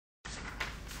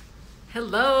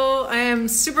Hello, I am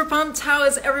super pumped. How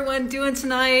is everyone doing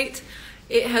tonight?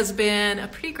 It has been a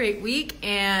pretty great week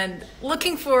and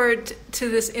looking forward to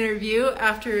this interview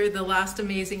after the last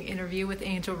amazing interview with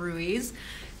Angel Ruiz.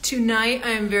 Tonight, I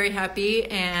am very happy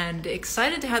and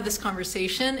excited to have this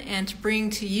conversation and to bring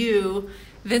to you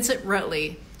Vincent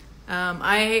Rutley.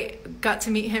 I got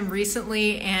to meet him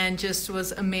recently and just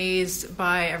was amazed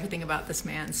by everything about this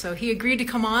man. So he agreed to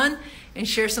come on and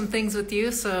share some things with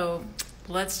you. So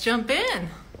let's jump in.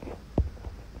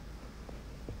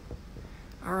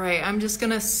 All right, I'm just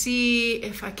gonna see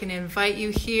if I can invite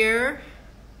you here.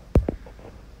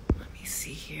 Let me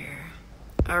see here.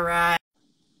 All right.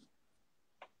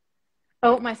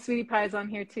 Oh, my sweetie pie is on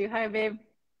here too. Hi, babe.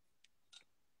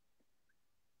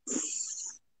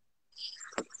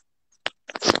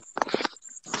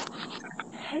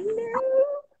 Hello.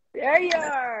 There you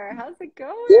are. How's it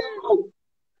going? Yo,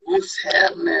 what's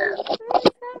happening? What's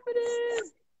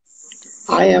happening?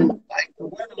 I am like the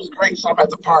weather was great, so I'm at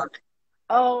the park.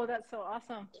 Oh, that's so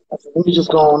awesome. Let me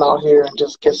just go on out here and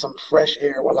just get some fresh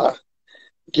air while I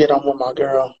get on with my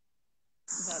girl.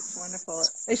 That's wonderful.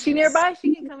 Is she nearby?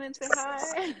 She can come and say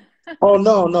hi. Oh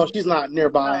no, she's not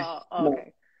nearby. Oh,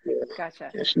 okay. No. Yeah.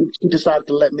 Gotcha. Yeah, she decided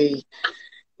to let me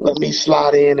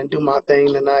slide in and do my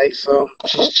thing tonight, so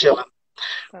she's chilling.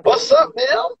 What's up, man?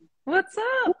 What's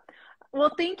up?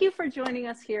 Well, thank you for joining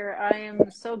us here. I am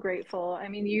so grateful. I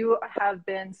mean, you have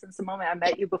been, since the moment I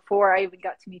met you, before I even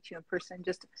got to meet you in person,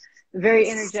 just very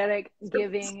energetic,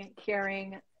 giving,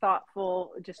 caring,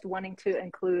 thoughtful, just wanting to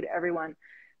include everyone.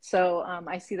 So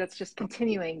I see that's just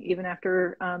continuing even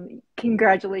after,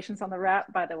 congratulations on the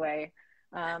wrap, by the way.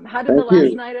 How did the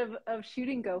last night of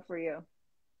shooting go for you?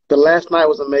 The last night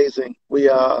was amazing. We,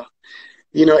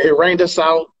 it rained us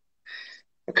out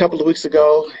a couple of weeks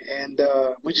ago, and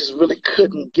we just really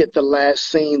couldn't get the last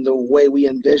scene the way we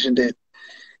envisioned it.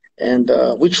 And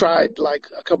we tried like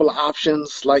a couple of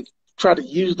options, like try to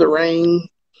use the rain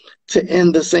to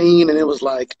end the scene, and it was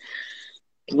like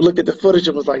we looked at the footage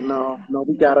and was like, no,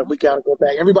 we gotta go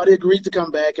back. Everybody agreed to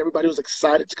come back. Everybody was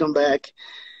excited to come back,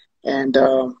 and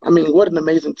I mean, what an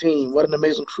amazing team, what an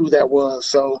amazing crew that was.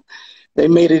 So they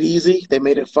made it easy, they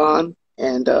made it fun,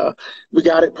 and we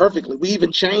got it perfectly. We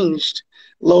even changed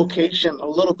location a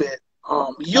little bit.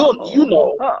 You'll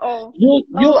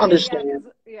understand.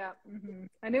 Yeah. Mm-hmm.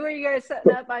 I knew where you guys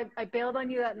setting up. I bailed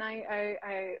on you that night.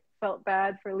 I felt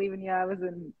bad for leaving you. I was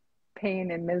in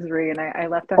pain and misery, and I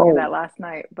left on you that last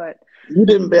night. But you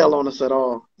didn't bail on us at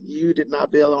all. You did not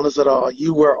bail on us at all.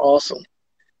 You were awesome.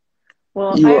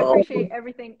 Well, I appreciate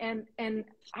everything, and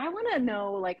I want to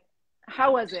know, like,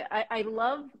 how was it? I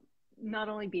love not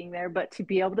only being there, but to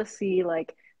be able to see,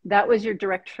 like, that was your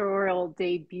directorial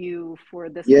debut for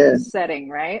this kind of setting,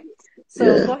 right?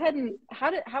 So go ahead and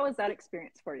how was that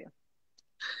experience for you?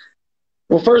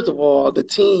 Well, first of all, the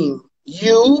team,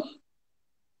 you,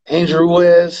 Andrew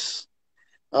Ruiz,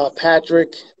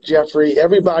 Patrick, Jeffrey,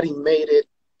 everybody made it.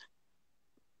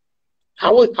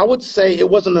 I would say it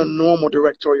wasn't a normal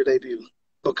directorial debut,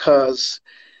 because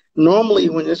normally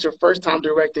when it's your first time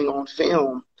directing on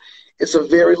film, it's a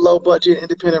very low budget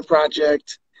independent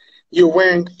project. You're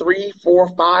wearing 3,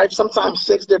 4, 5, sometimes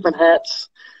 6 different hats.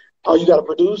 You got to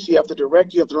produce, you have to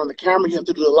direct, you have to run the camera, you have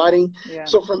to do the lighting. Yeah.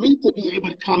 So for me to be able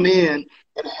to come in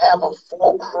and have a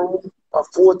full crew, a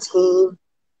full team,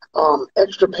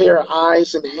 extra pair of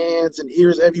eyes and hands and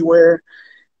ears everywhere,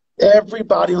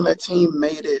 everybody on that team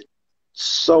made it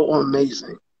so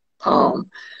amazing.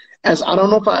 As I don't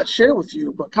know if I'd share with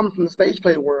you, but coming from the stage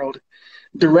play world,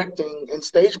 directing in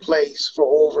stage plays for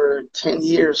over 10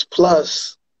 years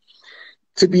plus,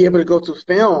 to be able to go to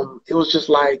film, it was just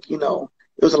like, it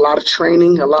was a lot of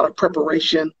training, a lot of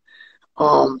preparation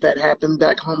that happened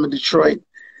back home in Detroit.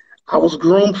 I was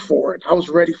groomed for it. I was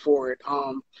ready for it.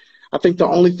 I think the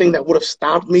only thing that would have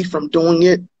stopped me from doing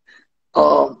it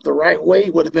the right way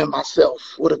would have been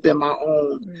myself, would have been my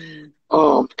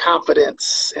own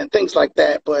confidence and things like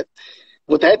that. But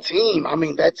with that team,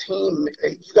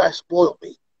 you guys spoiled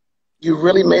me. You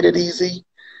really made it easy.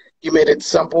 You made it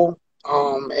simple.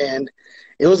 And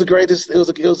it was the greatest. It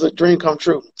was a dream come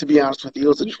true, to be honest with you. It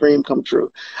was a dream come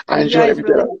true. I enjoyed every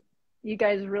bit of it. You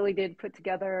guys really did put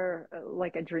together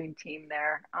like a dream team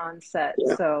there on set.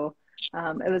 Yeah. So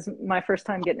it was my first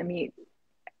time getting to meet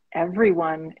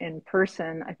everyone in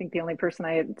person. I think the only person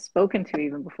I had spoken to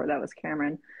even before that was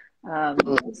Cameron.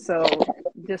 So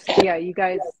just, you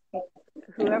guys,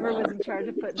 whoever was in charge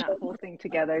of putting that whole thing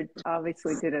together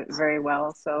obviously did it very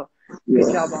well. So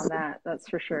good job on that. That's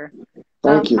for sure.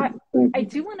 Thank you. I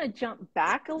do want to jump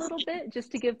back a little bit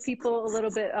just to give people a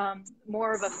little bit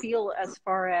more of a feel as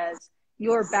far as,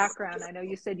 your background. I know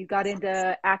you said you got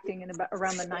into acting in about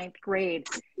around the 9th grade,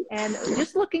 and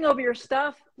just looking over your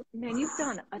stuff, man, you've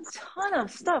done a ton of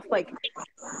stuff, like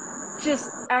just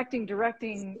acting,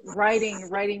 directing, writing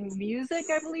music,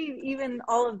 I believe, even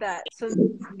all of that. So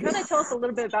kind of tell us a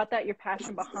little bit about that, your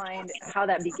passion behind how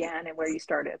that began and where you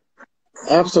started.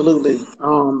 Absolutely.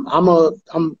 I'm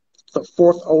the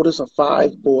fourth oldest of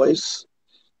 5 boys.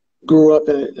 Grew up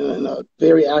in a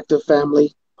very active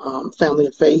family, family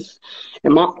of faith.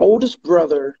 And my oldest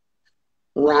brother,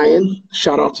 Ryan,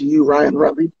 shout out to you, Ryan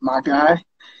Rutley, my guy.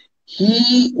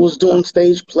 He was doing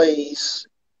stage plays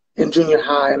in junior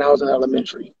high, and I was in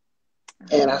elementary.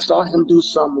 And I saw him do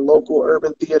some local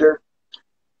urban theater.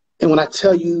 And when I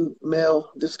tell you,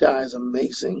 Mel, this guy is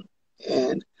amazing.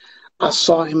 And I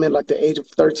saw him at like the age of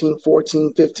 13,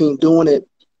 14, 15 doing it.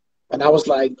 And I was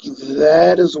like,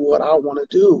 that is what I want to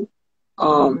do.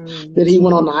 Then he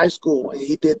went on to high school and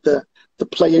he did the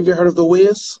play. Have you heard of The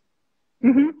Wiz?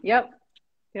 Mm-hmm. Yep.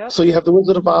 So you have The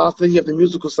Wizard of Oz, then you have the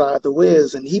musical side, The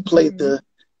Wiz, and he played the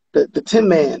Tin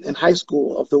Man in high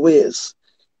school of The Wiz.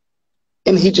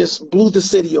 And he just blew the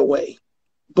city away.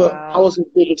 But wow. I was his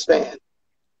biggest fan.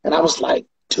 And I was like,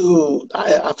 dude,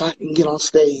 if I can get on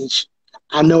stage,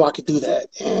 I know I could do that.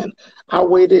 And I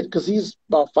waited, because he's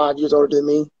about 5 years older than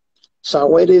me. So I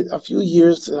waited a few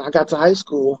years and I got to high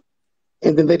school.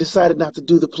 And then they decided not to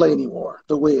do the play anymore,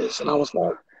 The Wiz. And I was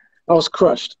like, I was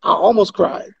crushed. I almost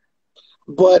cried.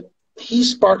 But he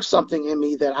sparked something in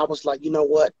me that I was like, you know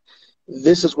what?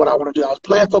 This is what I want to do. I was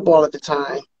playing football at the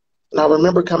time. And I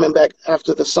remember coming back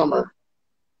after the summer.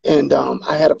 And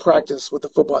I had a practice with the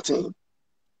football team.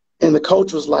 And the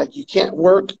coach was like, you can't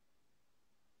work.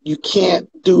 You can't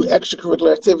do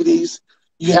extracurricular activities.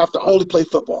 You have to only play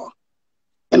football.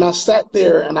 And I sat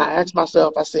there and I asked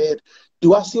myself, I said,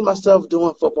 do I see myself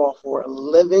doing football for a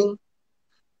living?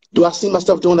 Do I see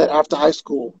myself doing that after high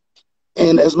school?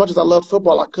 And as much as I loved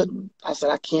football, I couldn't. I said,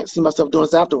 I can't see myself doing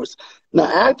this afterwards.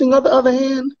 Now, acting, on the other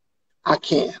hand, I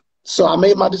can. So I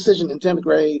made my decision in 10th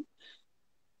grade.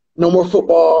 No more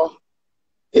football.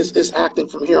 It's acting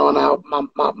from here on out.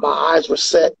 My eyes were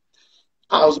set.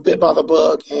 I was bit by the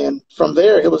bug. And from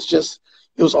there, it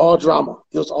was all drama.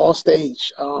 It was all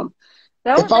stage.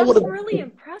 That's really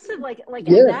impressive. Like at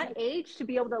that age, to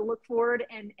be able to look forward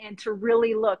and to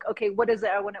really look, okay, what is it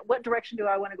what direction do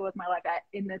I want to go with my life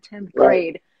in the 10th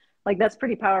grade? Like, that's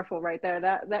pretty powerful right there.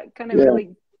 That kind of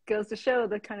really goes to show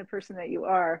the kind of person that you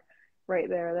are right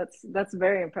there. That's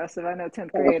very impressive. I know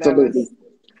 10th grade, Absolutely. I was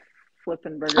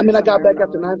flipping burgers. I mean, I got back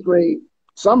after 9th grade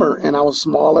summer and I was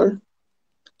smaller,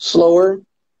 slower,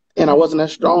 and I wasn't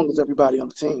as strong as everybody on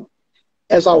the team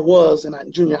as I was in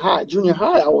junior high. Junior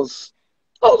high, I was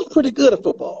pretty good at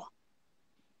football.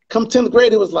 Come 10th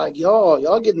grade, it was like,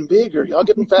 y'all getting bigger, y'all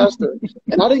getting faster.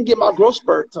 And I didn't get my growth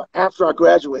spurt until after I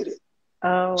graduated.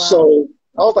 Oh, wow. So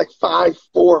I was like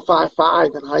 5'4",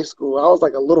 5'5" in high school. I was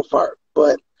like a little fart,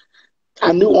 but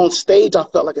I knew on stage I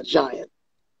felt like a giant.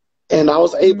 And I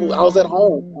was at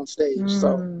home on stage.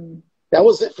 So that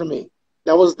was it for me.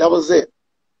 That was it.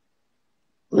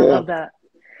 I love that.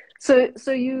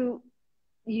 So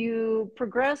you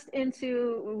progressed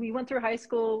we went through high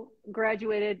school,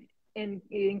 graduated,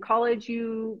 in college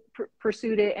you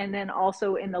pursued it, and then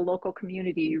also in the local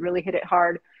community you really hit it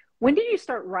hard. When did you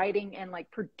start writing and like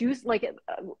produce, like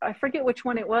I forget which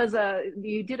one it was,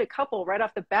 you did a couple right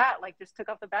off the bat, like just took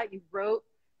off the bat, you wrote,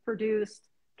 produced,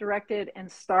 directed,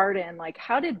 and starred in. Like,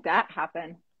 how did that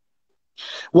happen?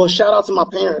 Well, shout out to my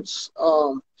parents.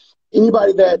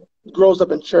 Anybody that grows up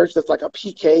in church that's like a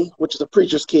PK, which is a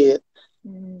preacher's kid,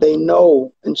 they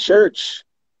know in church,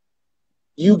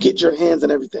 you get your hands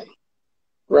in everything,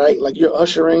 right? Like, you're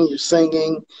ushering, you're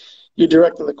singing, you're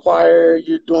directing the choir,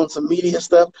 you're doing some media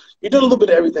stuff. You're doing a little bit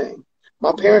of everything.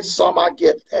 My parents saw my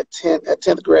gift at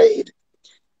 10th grade,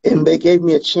 and they gave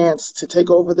me a chance to take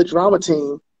over the drama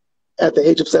team at the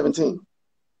age of 17.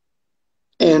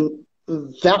 And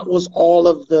that was all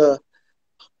of the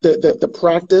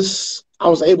practice. I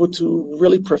was able to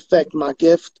really perfect my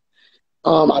gift.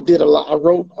 I did a lot. I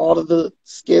wrote all of the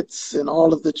skits and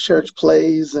all of the church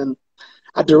plays, and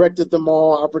I directed them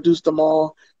all. I produced them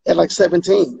all at like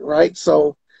 17, right?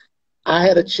 So I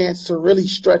had a chance to really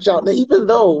stretch out. Now, even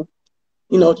though,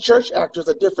 church actors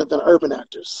are different than urban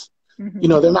actors,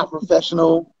 they're not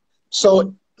professional.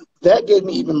 So that gave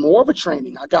me even more of a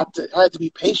training. I had to be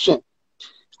patient.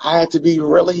 I had to be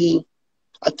really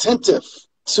attentive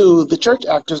to the church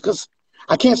actors, because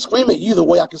I can't scream at you the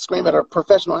way I can scream at a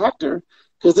professional actor,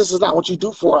 because this is not what you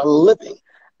do for a living.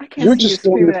 I can't You're see just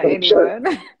you screaming at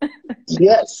anyone.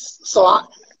 Yes. So I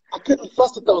couldn't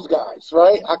fuss at those guys,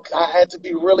 right? I had to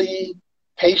be really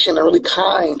patient and really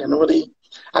kind and really,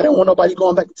 I didn't want nobody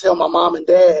going back to tell my mom and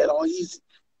dad, oh,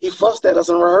 he fussed at us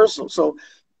in rehearsal. So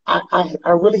I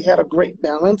really had a great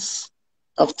balance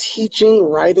of teaching,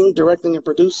 writing, directing, and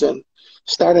producing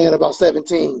starting at about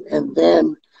 17. And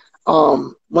then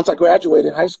once I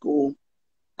graduated high school,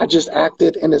 I just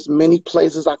acted in as many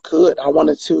plays as I could. I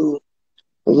wanted to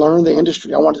learn the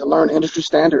industry. I wanted to learn industry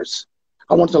standards.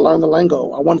 I wanted to learn the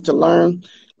lingo. I wanted to learn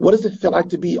what does it feel like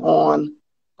to be on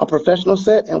a professional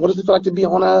set and what does it feel like to be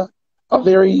on a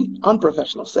very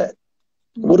unprofessional set.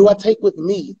 What do I take with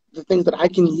me, the things that I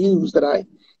can use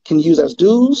as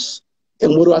do's,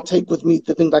 and what do I take with me,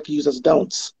 the things I can use as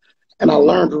don'ts? And I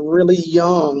learned really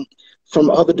young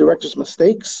from other directors'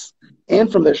 mistakes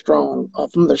and from their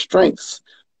strengths,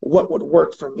 what would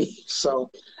work for me.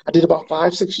 So I did about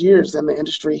 5-6 years in the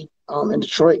industry in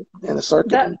Detroit in the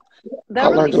circuit.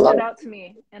 That really stood out to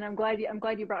me, and I'm glad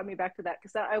you brought me back to that,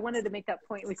 because I wanted to make that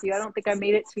point with you. I don't think I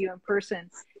made it to you in person.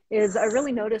 Is I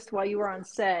really noticed while you were on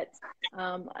set,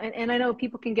 and I know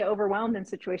people can get overwhelmed in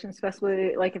situations,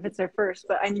 especially like if it's their first,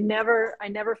 but I never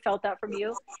felt that from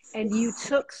you. And you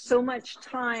took so much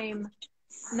time,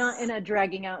 not in a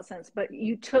dragging out sense, but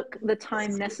you took the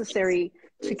time necessary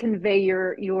to convey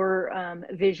your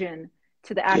vision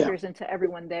to the actors and to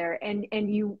everyone there. And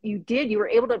you were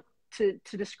able to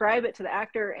describe it to the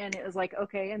actor, and it was like,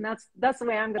 okay, and that's the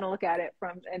way I'm going to look at it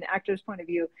from an actor's point of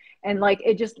view. And like,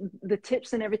 it just, the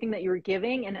tips and everything that you were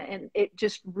giving, and it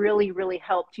just really, really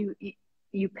helped you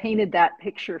painted that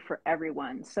picture for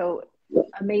everyone. So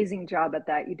amazing job at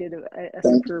that. You did a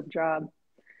superb job.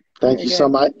 Thank you so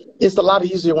much. It's a lot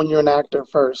easier when you're an actor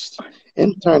first,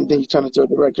 and then you turn into a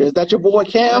director. Is that your boy,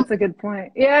 Cam? That's a good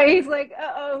point. Yeah, he's like,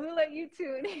 uh-oh, who let you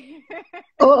two in here?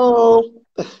 Uh-oh.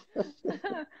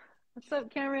 What's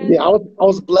up, Cameron? Yeah, I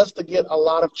was blessed to get a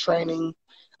lot of training.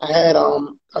 I had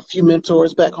a few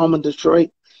mentors back home in Detroit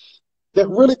that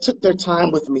really took their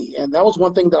time with me, and that was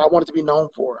one thing that I wanted to be known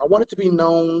for. I wanted to be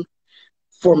known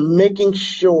for making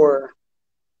sure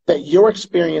that your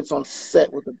experience on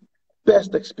set was the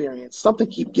best experience. Something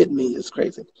keep getting me is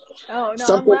crazy. Oh, no,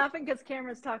 I'm laughing because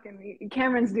Cameron's talking.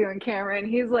 Cameron's doing Cameron.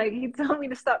 He's like, he told me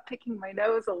to stop picking my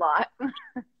nose a lot.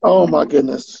 Oh, my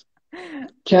goodness.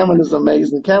 Cameron is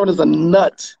amazing. Cameron is a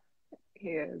nut.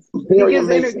 He is. Very he gives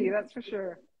amazing. Energy, that's for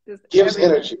sure. Just gives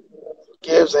everywhere. energy.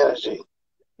 Gives energy.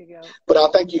 There you go. But I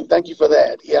thank you for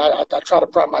that. Yeah, I try to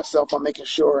pride myself on making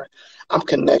sure I'm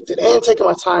connected and taking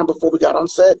my time before we got on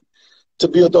set to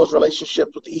build those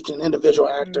relationships with each individual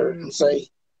actor and say,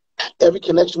 every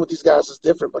connection with these guys is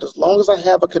different, but as long as I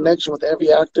have a connection with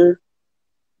every actor,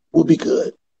 we'll be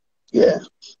good. Yeah.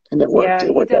 And it worked. Yeah,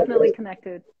 it worked you definitely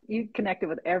connected. You connected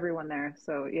with everyone there.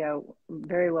 So yeah,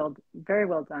 very well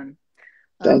done.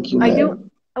 Thank you, man.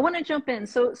 I want to jump in.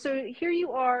 So here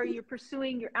you are, you're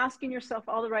asking yourself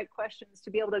all the right questions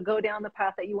to be able to go down the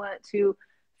path that you want to,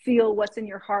 feel what's in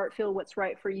your heart, feel what's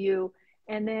right for you.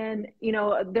 And then,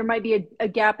 there might be a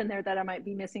gap in there that I might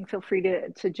be missing. Feel free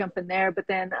to jump in there. But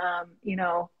then,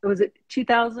 was it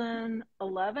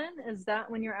 2011? Is that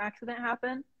when your accident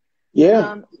happened?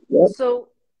 Yeah. Yep.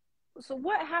 So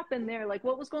what happened there? Like,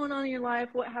 what was going on in your life?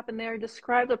 What happened there?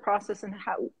 Describe the process and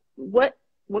what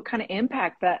kind of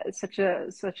impact that such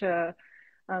a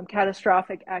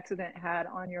catastrophic accident had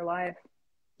on your life.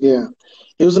 Yeah,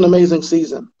 it was an amazing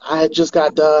season. I had just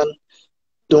got done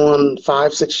doing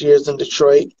 5-6 years in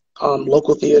Detroit,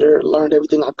 local theater, learned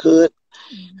everything I could.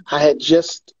 I had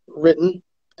just written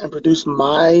and produced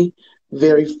my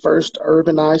very first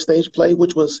urbanized stage play,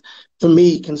 which was, for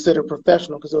me, considered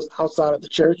professional because it was outside of the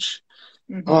church.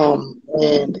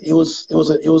 And it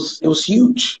was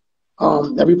huge.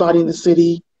 Everybody in the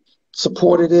city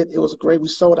supported it. It was great. We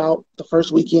sold out the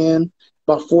first weekend,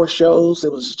 about 4 shows.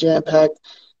 It was jam-packed,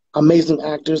 amazing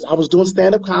actors. I was doing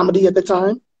stand-up comedy at the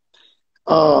time.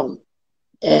 I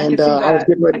was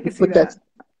getting ready to put that.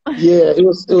 Yeah, it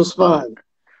was fun.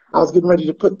 I was getting ready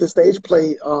to put the stage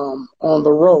play on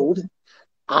the road.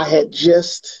 I had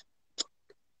just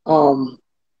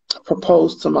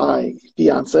proposed to my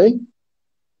fiance,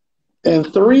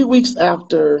 and 3 weeks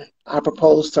after I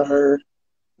proposed to her,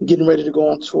 getting ready to go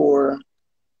on tour,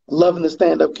 loving the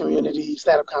stand-up community,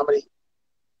 stand-up comedy,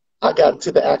 I got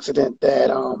into the accident that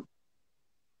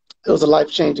it was a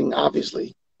life-changing,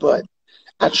 obviously, but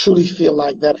I truly feel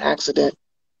like that accident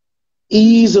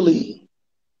easily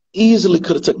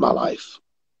could have took my life.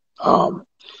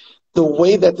 The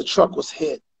way that the truck was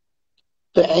hit,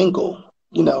 the angle,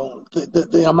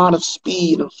 the amount of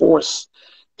speed and force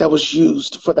that was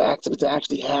used for the accident to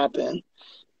actually happen,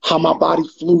 how my body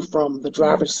flew from the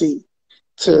driver's seat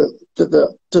to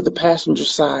the passenger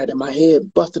side and my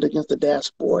head busted against the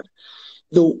dashboard.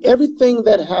 Everything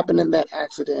that happened in that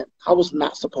accident, I was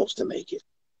not supposed to make it.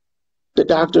 The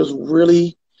doctors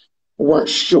really weren't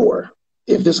sure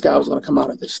if this guy was going to come out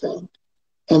of this thing.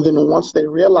 And then once they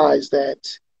realized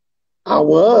that I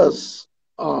was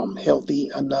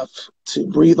healthy enough to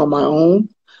breathe on my own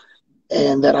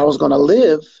and that I was going to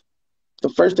live, the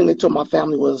first thing they told my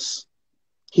family was,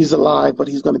 he's alive, but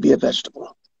he's going to be a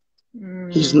vegetable.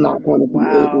 He's not going to be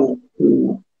able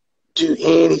to do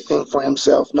anything for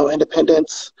himself. No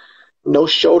independence, no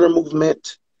shoulder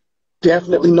movement,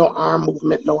 definitely no arm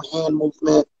movement, no hand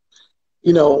movement.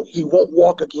 You know, he won't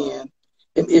walk again.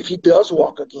 And if he does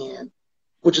walk again,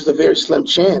 which is a very slim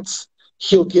chance,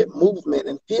 he'll get movement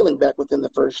and feeling back within the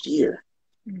first year.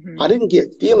 I didn't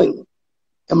get feeling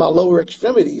in my lower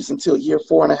extremities until year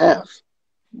 4.5.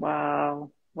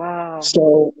 Wow. Wow.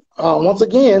 So once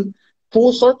again,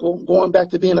 full circle, going back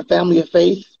to being a family of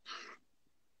faith,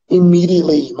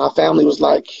 immediately my family was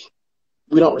like,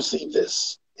 we don't receive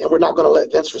this, and we're not going to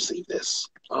let Vince receive this.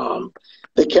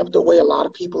 They kept away a lot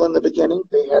of people in the beginning.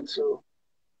 They had to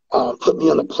put me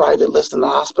on the private list in the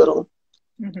hospital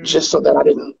just so that I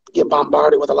didn't get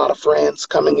bombarded with a lot of friends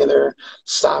coming in there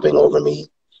sobbing over me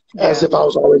as if I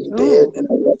was already dead, and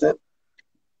I wasn't.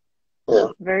 Yeah.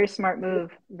 Very smart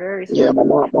move. Very smart. Yeah, my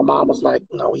mom was like,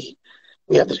 no, we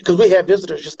have to, because we had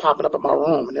visitors just popping up at my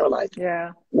room, and they were like,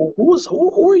 well,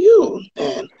 who are you?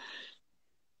 And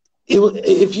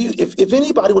if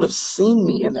anybody would have seen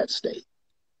me in that state,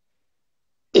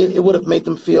 it would have made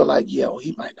them feel like, yo,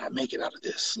 he might not make it out of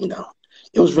this. You know,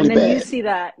 it was really bad. You see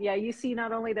that, you see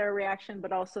not only their reaction,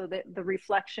 but also the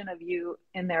reflection of you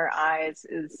in their eyes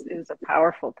is a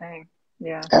powerful thing.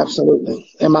 Yeah, absolutely.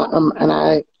 And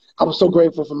I was so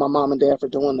grateful for my mom and dad for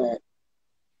doing that.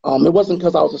 It wasn't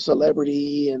because I was a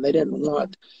celebrity and they didn't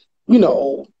want, you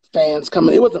know, fans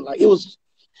coming. It wasn't like, it was,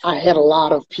 I had a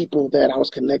lot of people that I was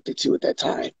connected to at that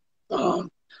time.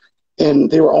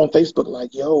 And they were on Facebook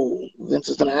like, yo, Vince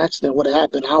is in an accident. What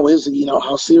happened? How is it? You know,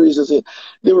 how serious is it?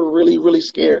 They were really, really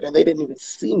scared, and they didn't even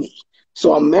see me.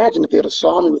 So imagine if they had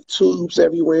saw me with tubes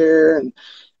everywhere and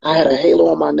I had a halo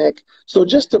on my neck. So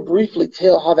just to briefly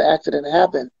tell how the accident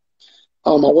happened,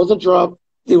 I wasn't drunk.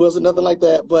 It wasn't nothing like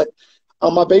that. But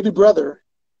my baby brother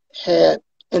had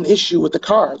an issue with the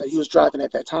car that he was driving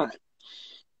at that time.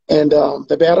 And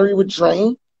the battery would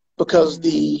drain because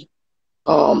the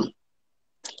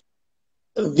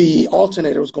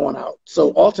alternator was going out.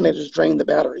 So alternators drain the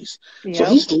batteries. Yep. So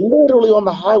he's literally on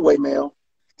the highway, Mel,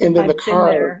 and then the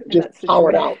car just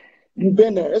powered out. You've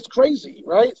been there. It's crazy,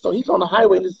 right? So he's on the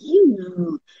highway,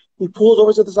 and he pulls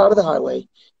over to the side of the highway,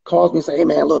 calls me and says, hey,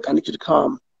 man, look, I need you to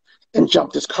come and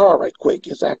jump this car right quick.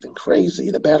 It's acting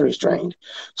crazy. The battery's drained.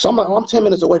 So I'm like, I'm 10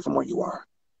 minutes away from where you are.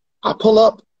 I pull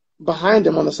up behind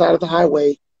him on the side of the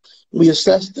highway. We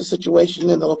assess the situation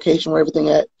and the location where everything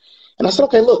at. And I said,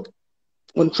 okay, look,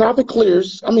 when traffic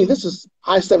clears, I mean, this is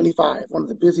I-75, one of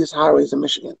the busiest highways in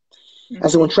Michigan. I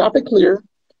said, when traffic clears,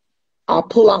 I'll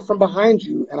pull out from behind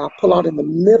you, and I'll pull out in the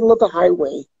middle of the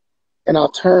highway, and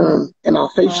I'll turn and I'll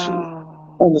face you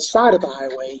on the side of the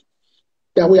highway.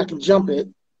 That way I can jump it,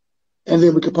 and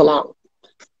then we can pull out.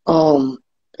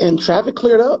 And traffic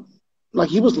cleared up. Like,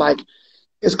 he was like,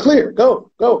 it's clear,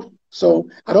 go. So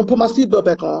I don't put my seatbelt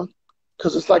back on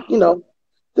because it's like, you know,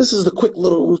 this is the quick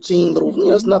little routine,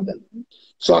 it's nothing.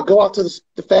 So I go out to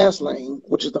the fast lane,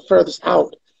 which is the furthest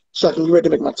out, so I can get ready to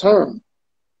make my turn.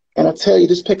 And I tell you,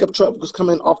 this pickup truck was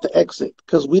coming off the exit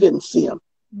because we didn't see him.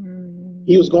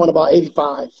 He was going about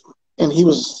 85, and he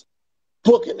was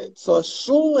booking it. So as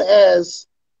soon as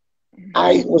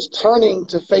I was turning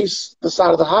to face the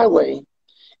side of the highway,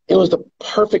 it was the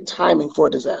perfect timing for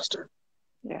a disaster.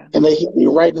 Yeah. And they hit me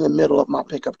right in the middle of my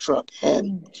pickup truck.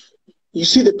 And you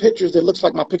see the pictures, it looks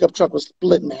like my pickup truck was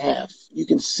split in half. You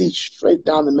can see straight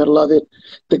down the middle of it.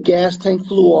 The gas tank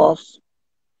flew off.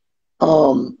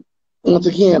 Once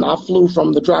again, I flew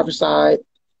from the driver's side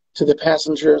to the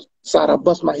passenger side. I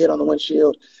bust my head on the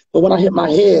windshield. But when I hit my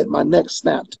head, my neck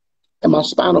snapped and my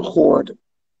spinal cord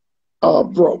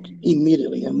broke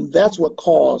immediately. And that's what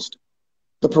caused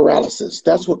the paralysis.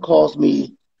 That's what caused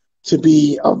me to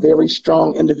be a very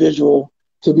strong individual,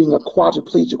 to being a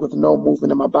quadriplegic with no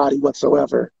movement in my body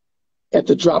whatsoever at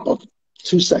the drop of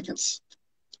 2 seconds.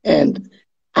 And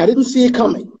I didn't see it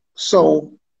coming.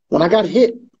 So when I got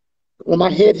hit, when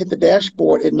my head hit the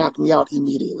dashboard, it knocked me out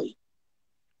immediately.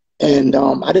 And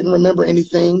I didn't remember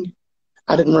anything.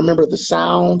 I didn't remember the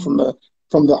sound from the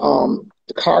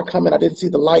car coming. I didn't see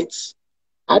the lights.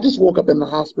 I just woke up in the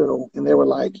hospital, and they were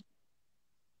like,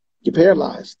 "You're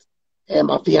paralyzed." And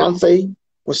my fiance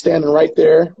was standing right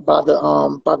there by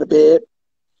the bed.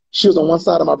 She was on one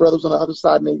side, and my brother was on the other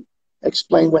side, and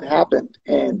explain what happened.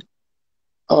 And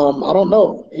I don't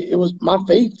know. It was my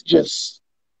faith just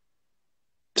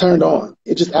turned on.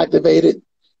 It just activated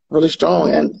really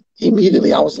strong. And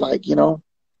immediately I was like,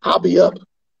 I'll be up.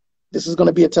 This is going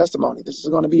to be a testimony. This is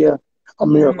going to be a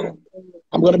miracle.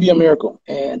 I'm going to be a miracle.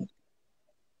 And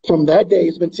from that day,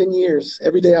 it's been 10 years.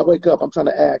 Every day I wake up, I'm trying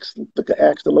to ask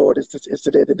the Lord, is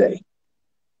today the day?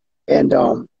 And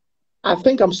I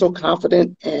think I'm so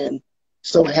confident and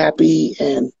so happy,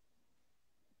 and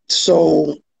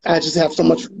so I just have so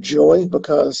much joy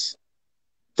because,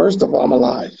 first of all, I'm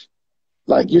alive.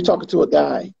 Like, you're talking to a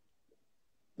guy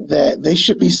that they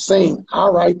should be saying,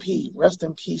 R.I.P., rest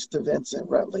in peace to Vincent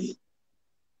Rutley.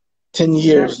 10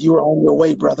 years, you were on your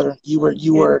way, brother. You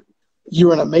were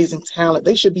an amazing talent.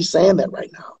 They should be saying that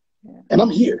right now. Yeah. And I'm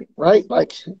here, right?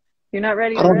 Like, you're not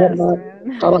ready to rest,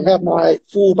 man. I don't have my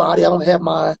full body. I don't have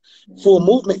my full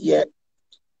movement yet,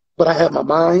 but I have my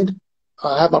mind.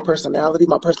 I have my personality.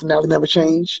 My personality never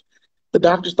changed. The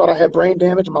doctors thought I had brain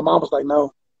damage, and my mom was like,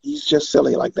 no, he's just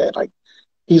silly like that. Like,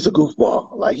 he's a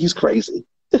goofball. Like, he's crazy.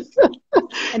 And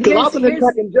I've been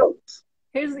cracking jokes.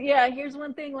 Here's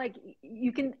one thing. Like,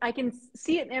 I can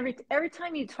see it in every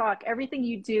time you talk, everything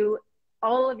you do,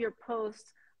 all of your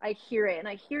posts, I hear it, and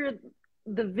I hear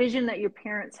the vision that your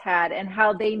parents had and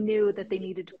how they knew that they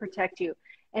needed to protect you.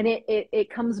 And it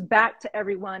comes back to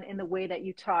everyone in the way that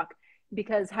you talk,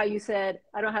 because how you said,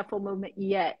 I don't have full movement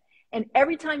yet. And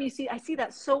every time I see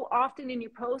that so often in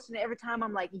your posts, and every time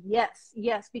I'm like, yes,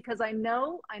 because I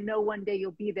know one day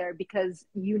you'll be there because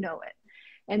you know it.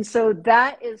 And so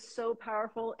that is so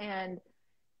powerful. And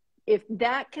if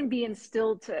that can be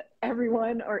instilled to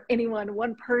everyone or anyone,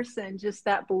 one person, just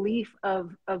that belief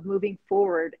of moving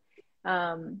forward,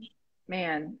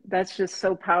 man, that's just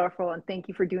so powerful. And thank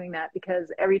you for doing that,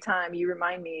 because every time you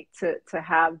remind me to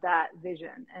have that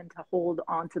vision and to hold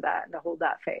on to that and to hold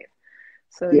that faith.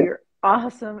 So you're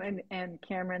awesome. And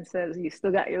Cameron says you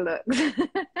still got your looks.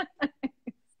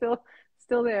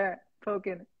 still there,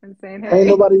 poking and saying, hey. Ain't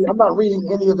nobody, I'm not reading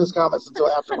any of his comments until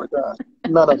after we're done.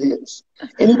 None of his.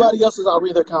 Anybody else's, I'll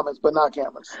read their comments, but not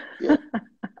Cameron's. Yeah.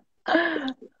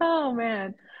 Oh,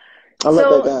 man. I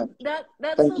love that guy.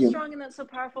 That's Thank so you. strong and that's so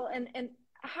powerful. And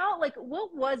how, like,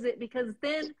 what was it? Because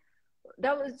then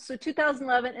that was, so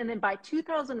 2011, and then by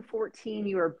 2014,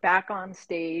 you were back on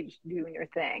stage doing your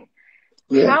thing.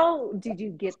 Yeah. How did you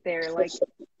get there? Like,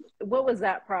 what was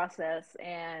that process?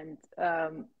 And,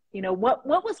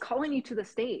 what was calling you to the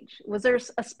stage? Was there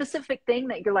a specific thing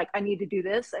that you're like, I need to do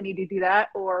this, I need to do that?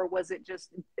 Or was it just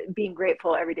being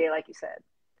grateful every day, like you said?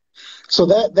 So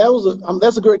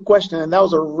that's a great question. And that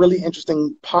was a really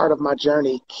interesting part of my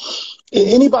journey.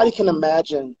 Anybody can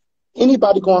imagine,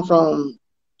 anybody going from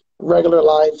regular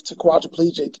life to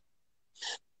quadriplegic,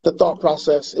 the thought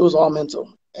process, it was all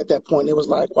mental. At that point, it was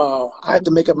like, wow, I had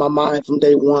to make up my mind from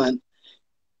day one.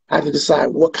 I had to decide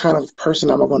what kind of person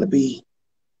am I going to be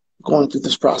going through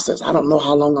this process. I don't know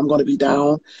how long I'm going to be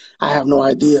down. I have no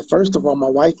idea. First of all, my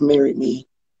wife married me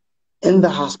in the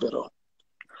hospital.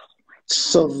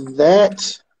 So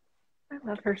that... I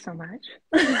love her so much.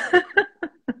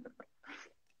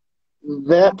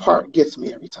 That part gets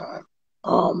me every time.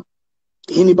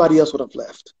 Anybody else would have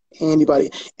left.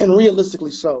 Anybody. And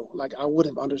realistically so. Like, I would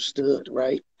have understood,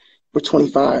 right? For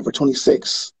 25 or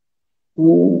 26,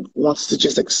 who wants to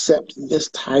just accept this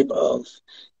type of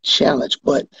challenge?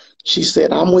 But she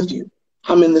said, I'm with you.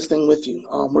 I'm in this thing with you.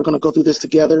 We're going to go through this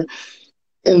together.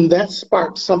 And that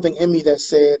sparked something in me that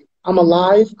said, I'm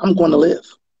alive. I'm going to live.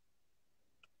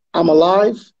 I'm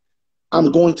alive.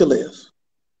 I'm going to live.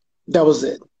 That was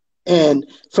it. And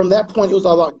from that point, it was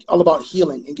all about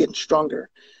healing and getting stronger.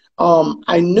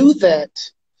 I knew that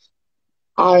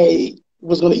I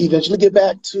was going to eventually get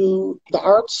back to the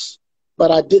arts,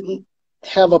 but I didn't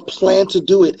have a plan to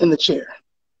do it in the chair.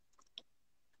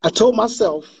 I told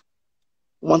myself,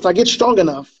 once I get strong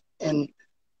enough and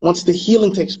once the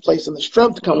healing takes place and the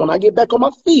strength comes, when I get back on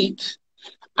my feet,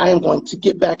 I am going to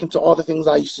get back into all the things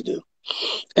I used to do.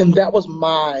 And that was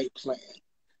my plan.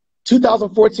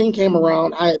 2014 came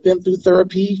around. I had been through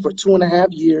therapy for 2.5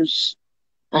 years.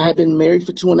 I had been married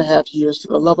for 2.5 years to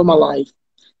the love of my life.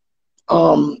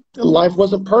 Life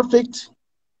wasn't perfect,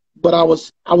 but I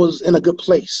was in a good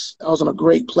place. I was in a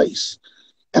great place.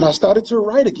 And I started to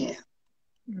write again.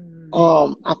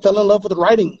 I fell in love with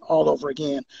writing all over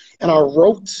again. And I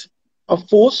wrote a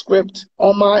full script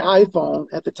on my iPhone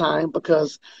at the time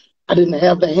because I didn't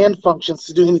have the hand functions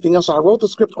to do anything else. So I wrote the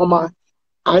script on my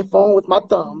iPhone with my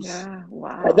thumbs. Yeah,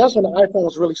 wow. And that's when the iPhone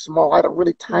was really small. I had a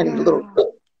really tiny little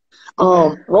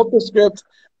wrote the script,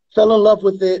 fell in love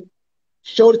with it,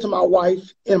 showed it to my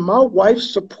wife, and my wife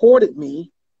supported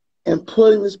me and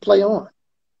putting this play on.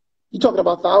 You're talking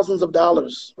about thousands of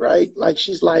dollars, right? Like,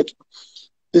 she's like,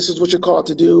 this is what you're called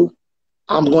to do.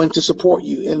 I'm going to support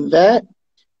you. And that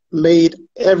made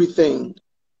everything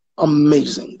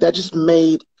amazing. That just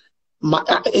made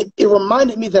it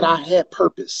reminded me that I had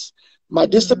purpose. My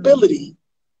disability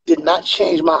did not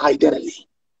change my identity.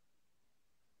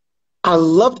 I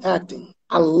loved acting.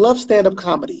 I loved stand-up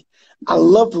comedy. I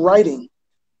loved writing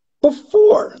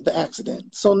before the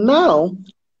accident. So now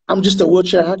I'm just a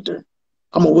wheelchair actor.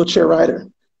 I'm a wheelchair writer.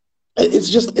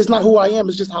 It's not who I am.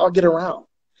 It's just how I get around.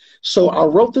 So I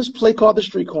wrote this play called The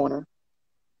Street Corner.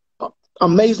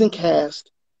 Amazing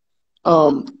cast.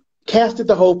 Casted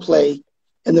the whole play.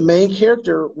 And the main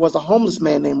character was a homeless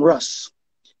man named Russ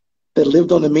that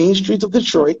lived on the main streets of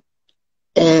Detroit.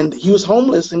 And he was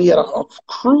homeless, and he had a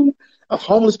crew of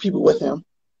homeless people with him.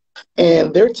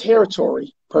 And their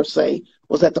territory, per se,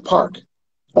 was at the park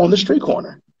on the street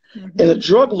corner. And a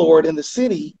drug lord in the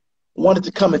city wanted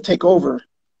to come and take over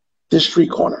this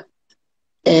street corner.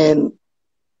 And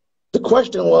the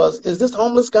question was, is this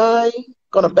homeless guy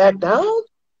going to back down?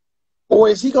 Or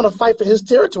is he going to fight for his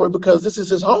territory because this is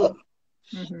his home?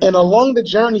 And along the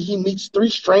journey, he meets three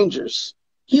strangers.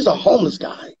 He's a homeless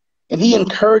guy, and he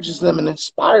encourages them and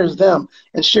inspires them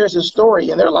and shares his story.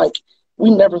 And they're like, we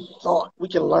never thought we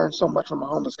could learn so much from a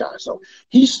homeless guy. So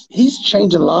he's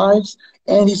changing lives,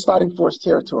 and he's fighting for his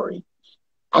territory.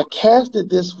 I casted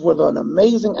this with an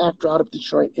amazing actor out of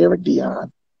Detroit, Eric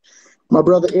Dion. My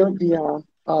brother, Eric Dion,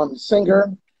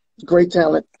 singer, great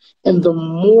talent. And the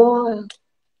more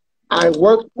I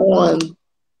worked on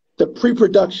the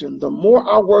pre-production, the more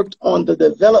I worked on the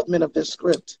development of this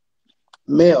script,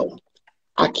 Mel,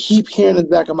 I keep hearing in the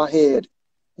back of my head,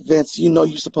 Vince, you know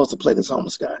you're supposed to play this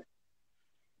homeless guy.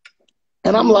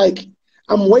 And I'm like,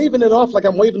 I'm waving it off like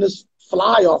I'm waving this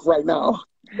fly off right now.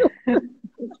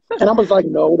 And I was like,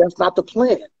 no, that's not the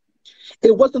plan.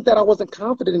 It wasn't that I wasn't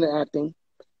confident in acting.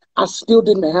 I still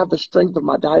didn't have the strength of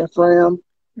my diaphragm.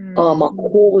 My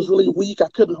core was really weak. I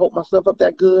couldn't hold myself up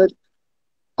that good.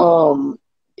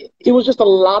 It was just a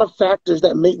lot of factors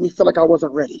that made me feel like I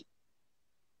wasn't ready.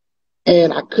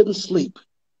 And I couldn't sleep.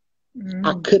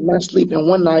 I could not sleep. And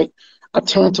one night, I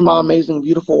turned to my amazing,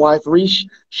 beautiful wife, Reese.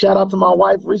 Shout out to my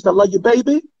wife, Reese. I love you,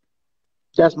 baby.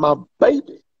 That's my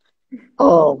baby.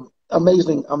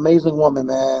 Amazing, amazing woman,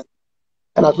 man.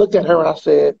 And I looked at her and I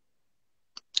said,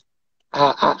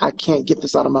 I can't get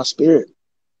this out of my spirit,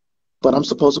 but I'm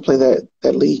supposed to play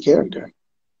that lead character.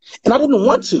 And I didn't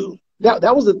want to.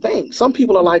 That was the thing. Some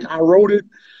people are like, I wrote it.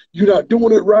 You're not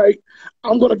doing it right.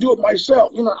 I'm going to do it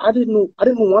myself. You know, I didn't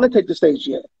want to take the stage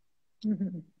yet.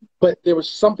 But there was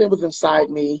something within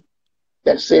inside me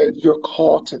that said, you're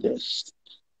called to this.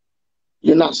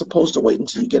 You're not supposed to wait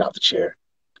until you get out the chair.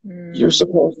 You're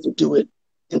supposed to do it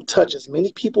and touch as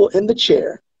many people in the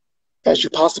chair as you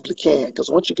possibly can.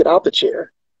 Because once you get out the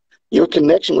chair, your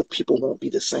connection with people won't be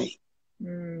the same.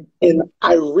 And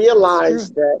I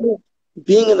realized that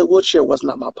being in the wheelchair was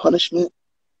not my punishment.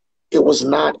 It was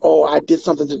not, oh, I did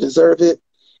something to deserve it.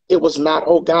 It was not,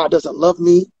 oh, God doesn't love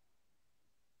me.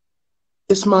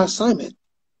 It's my assignment.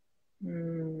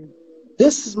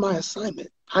 This is my assignment.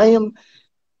 I am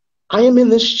in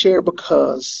this chair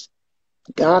because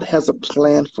God has a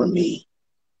plan for me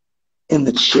in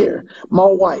the chair. My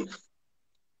wife,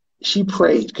 she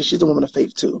prayed because she's a woman of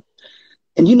faith too.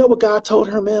 And you know what God told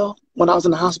her, Mel, when I was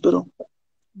in the hospital?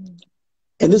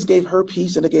 And this gave her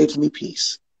peace and it gave me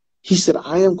peace. He said,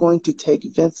 I am going to take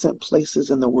Vincent places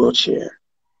in the wheelchair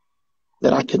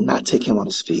that I could not take him on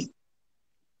his feet.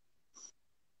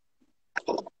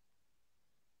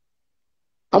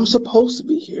 I'm supposed to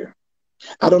be here.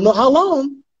 I don't know how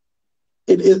long.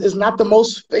 It is not the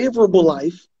most favorable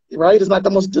life, right? It's not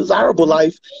the most desirable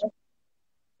life.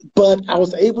 But I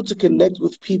was able to connect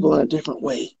with people in a different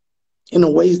way,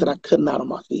 in ways that I could not on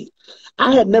my feet.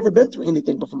 I had never been through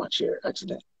anything before my chair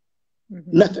accident.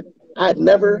 Nothing. I'd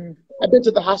been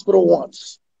to the hospital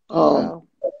once, and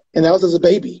that was as a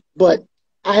baby. But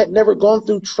I had never gone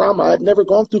through trauma. I had never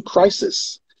gone through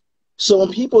crisis. So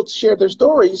when people shared their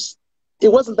stories,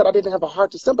 it wasn't that I didn't have a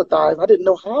heart to sympathize. I didn't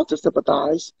know how to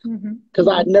sympathize because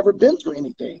I had never been through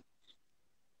anything.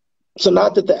 So now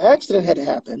that the accident had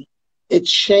happened, it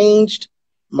changed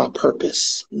my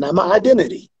purpose, not my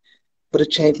identity, but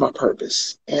it changed my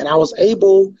purpose. And I was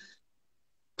able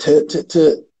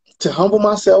to humble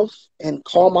myself and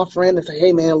call my friend and say,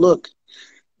 hey, man, look,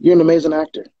 you're an amazing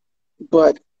actor,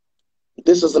 but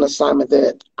this is an assignment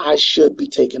that I should be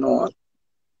taking on.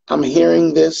 I'm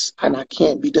hearing this, and I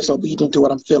can't be disobedient to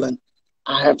what I'm feeling.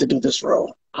 I have to do this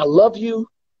role. I love you.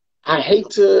 I hate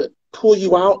to pull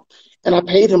you out, and I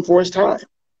paid him for his time.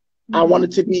 I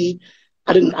wanted to be,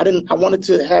 I wanted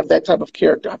to have that type of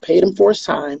character. I paid him for his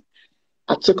time.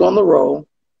 I took on the role,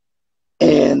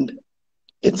 and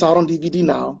it's out on DVD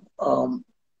now.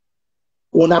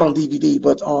 Well, not on DVD,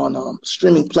 but on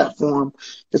streaming platform.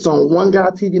 It's on One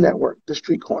God TV Network, The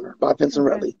Street Corner by Vincent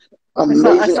Rutley. I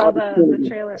Amazing saw opportunity. the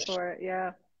trailer for it.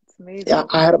 Yeah, it's amazing. Yeah,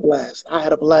 I had a blast. I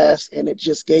had a blast, and it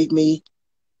just gave me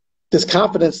this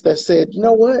confidence that said, you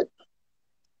know what?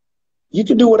 You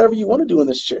can do whatever you want to do in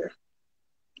this chair.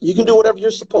 You can do whatever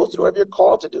you're supposed to do, whatever you're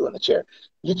called to do in the chair.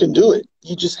 You can do it.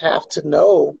 You just have to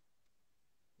know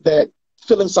that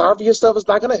feeling sorry for yourself is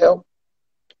not going to help.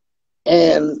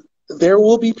 And there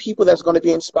will be people that's going to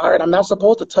be inspired. I'm not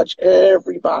supposed to touch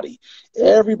everybody.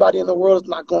 Everybody in the world is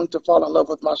not going to fall in love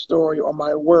with my story or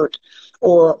my work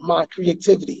or my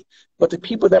creativity. But the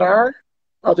people that are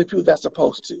the people that's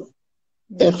supposed to.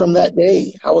 And from that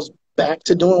day, I was back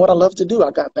to doing what I love to do.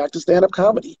 I got back to stand-up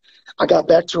comedy. I got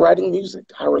back to writing music.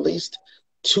 I released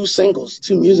two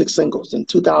music singles in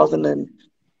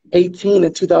 2018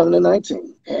 and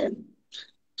 2019, and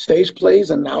stage plays,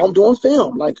 and now I'm doing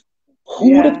film. Like,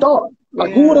 who would have thought?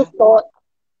 Like, who would have thought?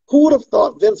 Who would have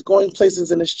thought Vince going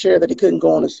places in his chair that he couldn't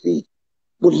go on his feet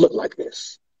would look like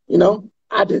this? You know,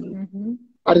 I didn't.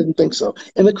 I didn't think so.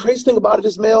 And the crazy thing about it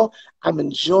is, Mel, I'm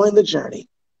enjoying the journey.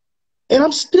 And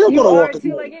I'm still going to walk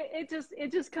too, like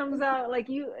it just comes out like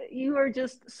you are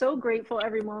just so grateful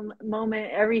every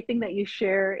moment, everything that you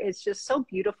share. It's just so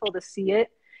beautiful to see it,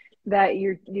 that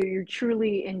you're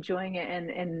truly enjoying it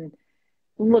and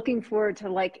looking forward to,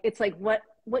 like, it's like what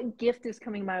gift is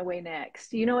coming my way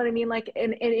next. You know what I mean? Like,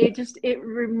 and it just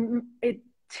it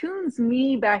tunes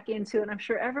me back into, and I'm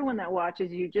sure everyone that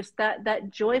watches you, just that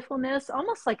joyfulness,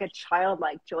 almost like a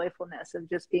childlike joyfulness of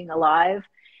just being alive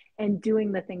and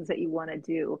doing the things that you want to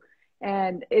do.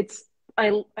 And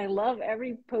I love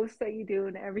every post that you do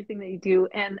and everything that you do.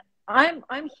 And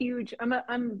I'm huge.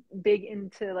 I'm big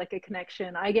into like a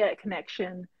connection. I get a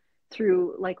connection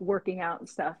through like working out and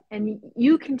stuff. And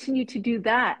you continue to do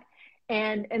that.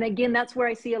 And again, that's where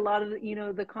I see a lot of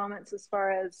the comments as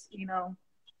far as,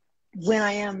 when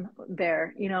I am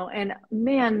there, and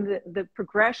man, the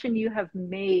progression you have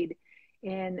made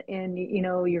in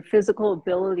your physical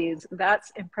abilities,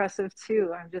 that's impressive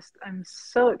too. I'm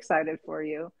so excited for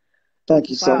you. Thank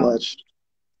you so much.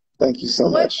 Thank you so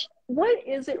much. What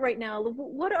is it right now?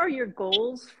 What are your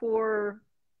goals for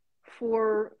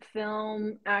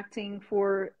film acting,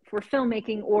 for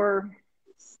filmmaking or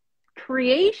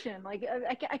creation? Like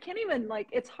I can't even, like,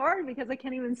 it's hard because I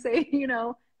can't even say,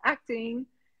 acting,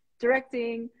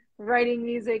 directing, writing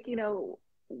music,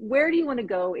 where do you want to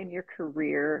go in your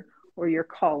career or your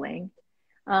calling?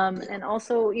 And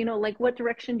also, like, what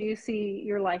direction do you see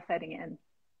your life heading in?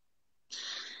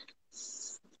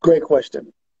 Great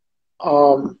question.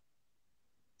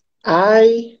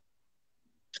 I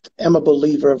am a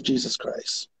believer of Jesus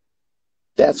Christ.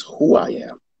 That's who I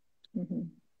am. Mm-hmm.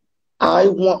 I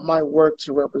want my work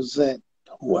to represent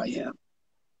who I am.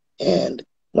 And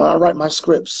when I write my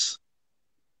scripts,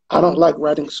 I don't like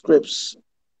writing scripts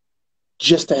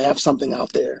just to have something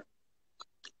out there.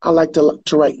 I like to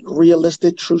write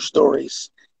realistic, true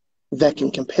stories that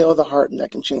can compel the heart and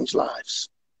that can change lives.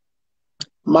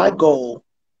 My goal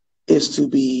is to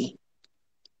be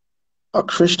a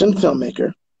Christian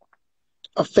filmmaker,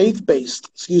 a faith-based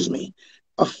filmmaker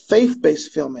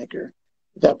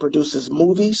that produces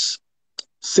movies,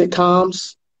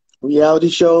 sitcoms, reality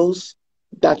shows,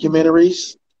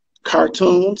 documentaries,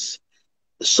 cartoons,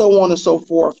 so on and so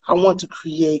forth. I want to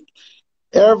create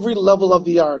every level of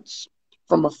the arts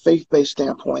from a faith-based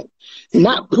standpoint,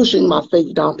 not pushing my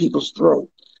faith down people's throat,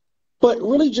 but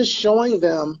really just showing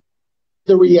them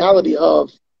the reality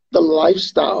of the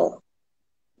lifestyle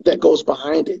that goes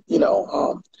behind it.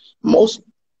 Most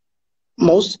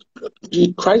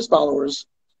Christ followers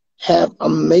have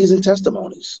amazing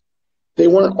testimonies. They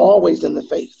weren't always in the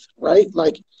faith, right?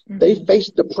 Like, they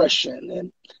faced depression,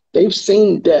 and they've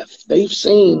seen death. They've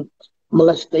seen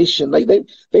molestation. Like,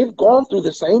 they've gone through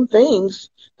the same things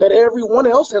that everyone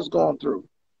else has gone through.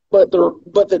 But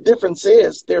the difference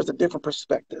is there's a different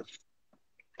perspective.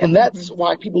 And that's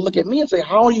why people look at me and say,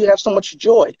 how do you have so much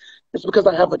joy? It's because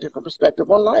I have a different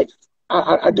perspective on life.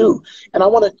 I do. And I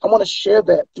want to share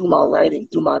that through my writing,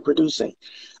 through my producing.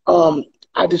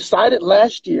 I decided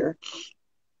last year,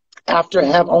 after I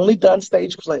have only done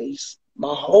stage plays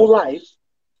my whole life,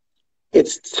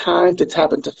 it's time to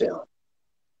tap into film.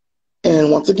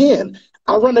 And once again,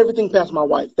 I run everything past my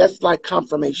wife. That's like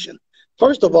confirmation.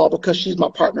 First of all, because she's my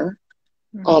partner.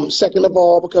 Second of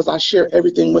all, because I share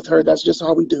everything with her. That's just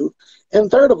how we do.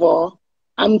 And third of all,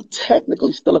 I'm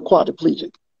technically still a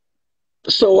quadriplegic.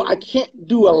 So I can't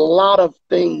do a lot of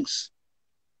things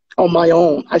on my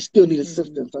own. I still need Mm-hmm.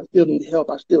 assistance. I still need help.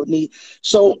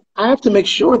 So I have to make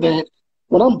sure that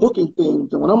when I'm booking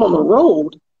things and when I'm on the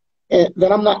road,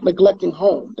 that I'm not neglecting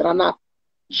home, that I'm not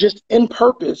just in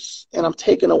purpose and I'm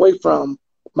taken away from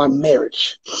my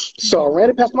marriage. So I ran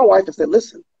it past my wife and said,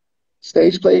 listen,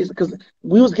 stage plays, because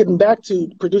we was getting back to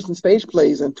producing stage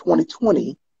plays in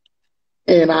 2020.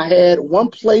 And I had one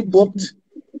play booked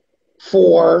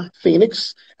for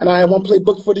Phoenix and I had one play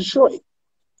booked for Detroit.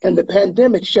 And the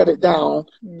pandemic shut it down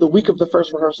the week of the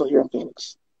first rehearsal here in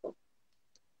Phoenix.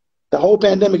 The whole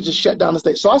pandemic just shut down the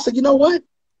stage. So I said, you know what?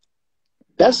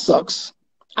 That sucks.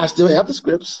 I still have the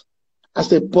scripts. I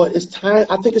said, but it's time.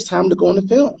 I think it's time to go into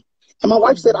film. And my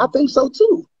wife said, I think so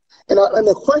too. And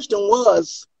the question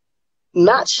was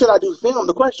not should I do film?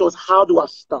 The question was, how do I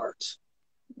start?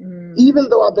 Even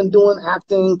though I've been doing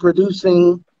acting,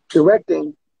 producing,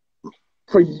 directing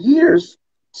for years,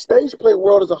 stage play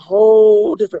world is a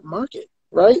whole different market,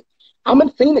 right? I'm in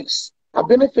Phoenix. I've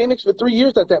been in Phoenix for 3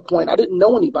 years at that point. I didn't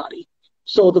know anybody.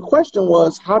 So the question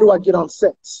was, how do I get on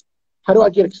sets? How do I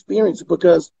get experience?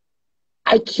 Because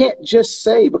I can't just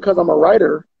say because I'm a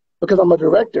writer, because I'm a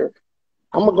director,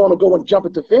 I'm going to go and jump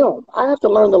into film. I have to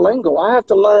learn the lingo. I have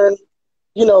to learn,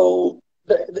 the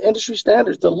industry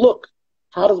standards, the look.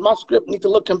 How does my script need to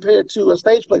look compared to a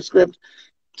stage play script,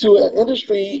 to an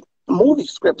industry movie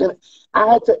script? And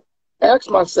I had to ask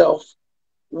myself,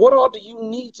 what all do you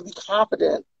need to be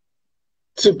confident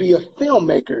to be a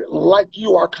filmmaker like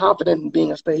you are confident in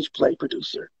being a stage play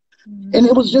producer? And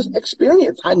it was just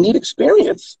experience. I need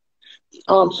experience.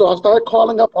 So I started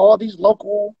calling up all these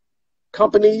local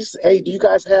companies. Hey, do you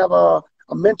guys have a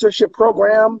mentorship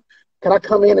program? Can I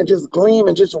come in and just gleam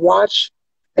and just watch?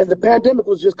 And the pandemic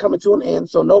was just coming to an end,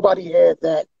 so nobody had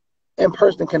that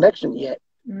in-person connection yet.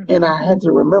 And I had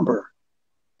to remember,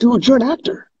 dude, you're an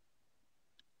actor.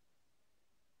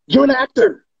 You're an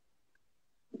actor.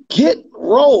 Get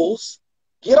roles,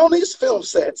 get on these film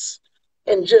sets,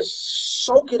 and just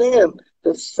soak it in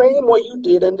the same way you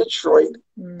did in Detroit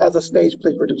as a stage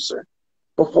play producer.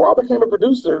 Before I became a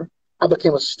producer, I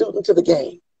became a student to the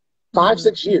game.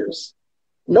 5-6 years.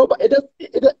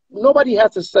 Nobody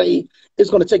has to say it's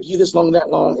going to take you this long, that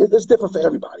long. It's different for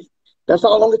everybody. That's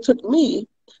how long it took me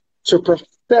to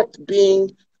perfect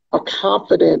being a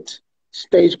confident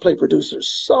stage play producer.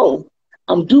 So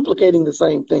I'm duplicating the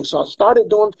same thing. So I started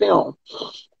doing film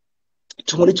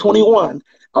 2021.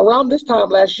 Around this time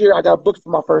last year, I got booked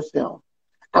for my first film.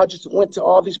 I just went to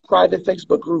all these private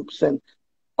Facebook groups and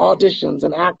auditions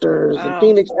and actors and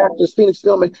Phoenix actors, Phoenix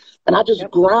filming, and I just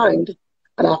grind.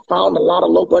 And I found a lot of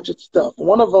low budget stuff.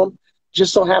 One of them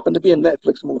just so happened to be a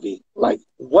Netflix movie. Like,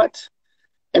 what?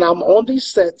 And I'm on these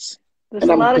sets. There's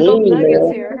and a I'm lot of gold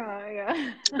nuggets here.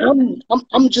 Yeah.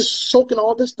 I'm just soaking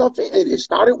all this stuff in. It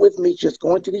started with me just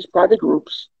going to these private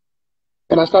groups,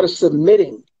 and I started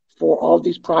submitting for all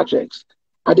these projects.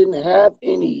 I didn't have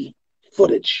any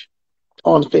footage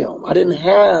on film. I didn't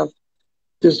have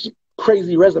this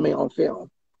crazy resume on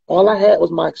film. All I had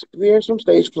was my experience from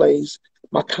stage plays,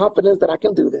 my confidence that I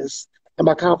can do this, and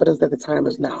my confidence that the time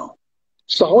is now.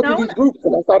 So I went to these groups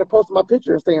and I started posting my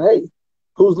picture and saying, hey,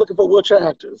 who's looking for wheelchair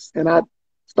actors? And I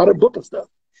started booking stuff.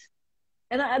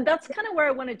 And that's kind of where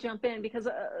I want to jump in, because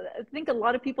I think a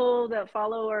lot of people that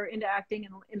follow are into acting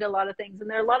and into a lot of things. And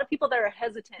there are a lot of people that are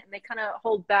hesitant and they kind of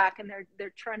hold back and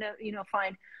they're trying to,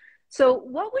 find. So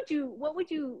what would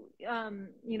you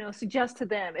suggest to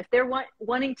them if they're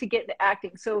wanting to get into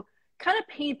acting? So kind of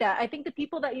paint that. I think the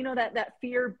people that, that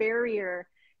fear barrier,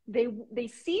 they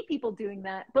see people doing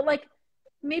that, but like,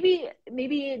 maybe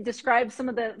describe some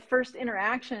of the first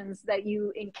interactions that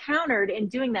you encountered in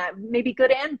doing that, maybe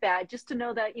good and bad, just to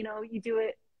know that, you do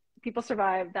it, people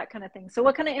survive, that kind of thing. So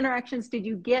what kind of interactions did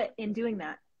you get in doing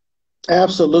that?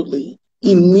 Absolutely.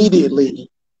 Immediately.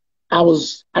 I had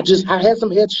some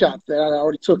headshots that I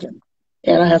already took in,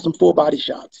 and I had some full body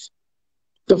shots.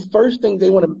 The first thing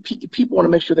people want to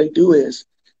make sure they do is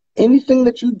anything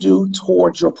that you do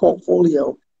towards your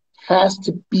portfolio has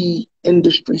to be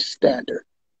industry standard.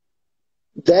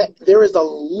 That there is a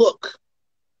look,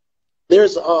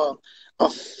 there's a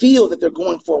feel that they're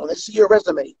going for. When they see your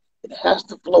resume, it has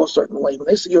to flow a certain way. When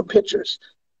they see your pictures,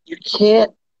 you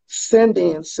can't send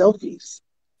in selfies.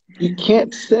 You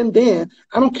can't send in,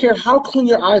 I don't care how clean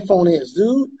your iPhone is,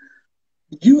 dude.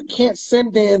 You can't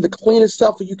send in the cleanest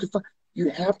selfie you can find. You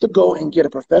have to go and get a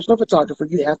professional photographer.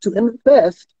 You have to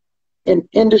invest in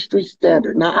industry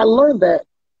standard. Now, I learned that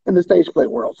in the stage play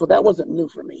world, so that wasn't new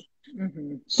for me.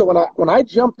 Mm-hmm. So when I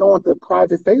jumped on the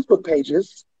private Facebook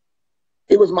pages,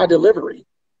 it was my delivery.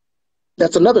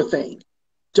 That's another thing.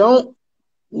 Don't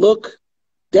look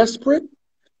desperate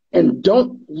and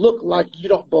don't look like you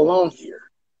don't belong here.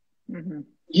 Mm-hmm.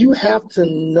 You have to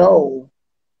know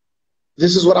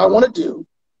this is what I want to do.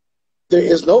 There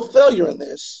is no failure in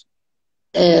this.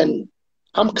 And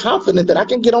I'm confident that I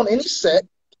can get on any set,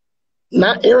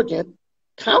 not arrogant,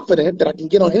 confident that I can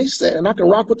get on any set and I can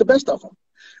rock with the best of them.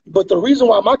 But the reason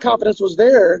why my confidence was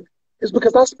there is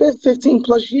because I spent 15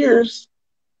 plus years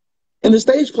in the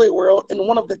stage play world in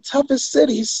one of the toughest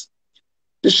cities.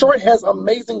 Detroit has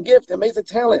amazing gift, amazing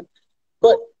talent,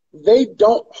 but they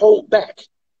don't hold back.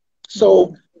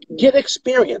 So get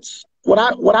experience. What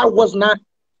I was not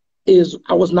is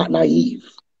I was not naive.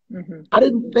 Mm-hmm. I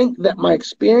didn't think that my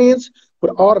experience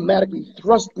would automatically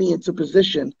thrust me into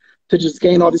position to just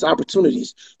gain all these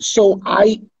opportunities. So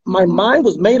my mind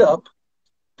was made up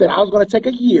that I was going to take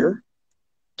a year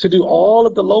to do all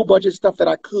of the low budget stuff that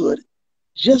I could,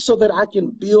 just so that I can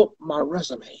build my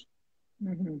resume.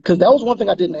 Because that was one thing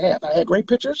I didn't have. I had great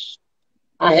pictures.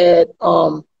 I had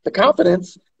the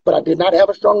confidence, but I did not have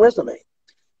a strong resume.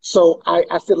 So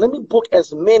I said, let me book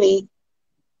as many,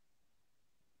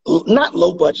 not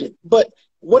low budget, but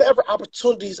whatever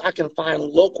opportunities I can find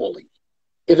locally.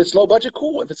 If it's low budget,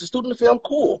 cool. If it's a student film,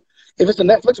 cool. If it's a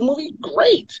Netflix movie,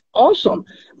 great, awesome.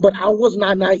 But I was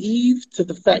not naive to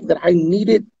the fact that I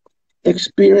needed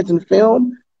experience in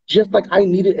film, just like I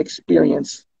needed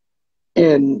experience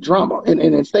in drama and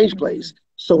in stage plays.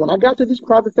 So when I got to these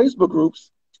private Facebook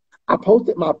groups, I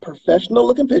posted my professional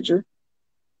looking picture,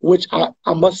 which I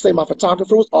must say my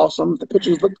photographer was awesome. The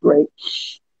pictures looked great.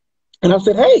 And I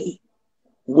said, hey,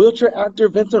 wheelchair actor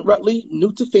Vincent Rutley,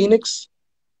 new to Phoenix.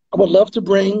 I would love to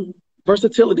bring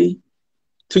versatility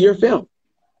to your film.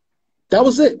 That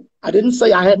was it. I didn't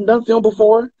say I hadn't done film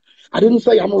before. I didn't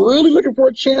say I'm really looking for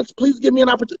a chance. Please give me an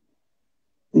opportunity.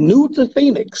 New to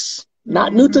Phoenix,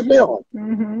 not new to film.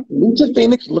 New to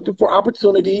Phoenix, looking for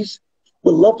opportunities.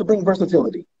 Would love to bring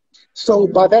versatility. So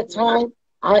by that time,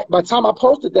 by the time I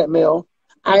posted that mail,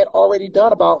 I had already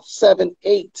done about 7,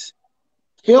 8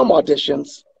 film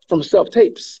auditions from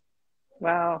self-tapes.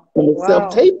 Wow. And the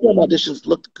self-tape film auditions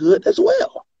looked good as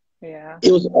well. Yeah.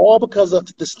 It was all because of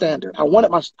the standard. I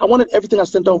wanted everything I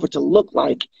sent over to look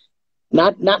like,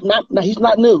 not he's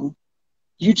not new.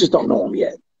 You just don't know him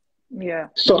yet. Yeah.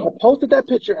 So I posted that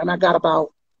picture and I got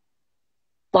about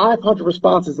 500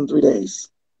 responses in 3 days.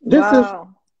 This is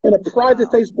in a private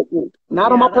Facebook group,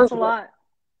 not on my personal. That's a lot.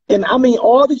 And I mean,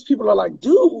 all these people are like,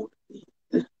 dude,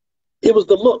 it was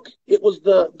the look. It was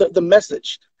the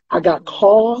message. I got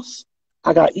calls.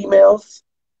 I got emails.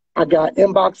 I got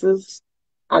inboxes.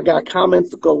 I got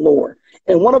comments galore.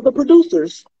 And one of the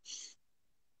producers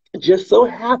just so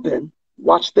happened,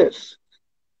 watch this,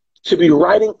 to be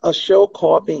writing a show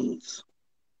called Beans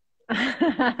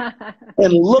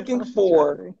and looking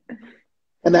for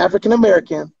an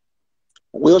African-American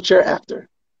wheelchair actor.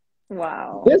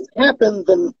 Wow. This happened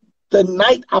the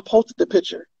night I posted the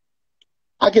picture.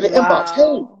 I get an inbox.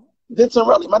 Hey, Vincent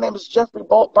Rutley, my name is Jeffrey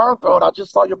Barnfield. I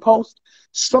just saw your post.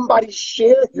 Somebody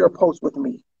shared your post with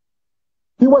me.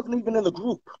 He wasn't even in the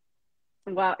group.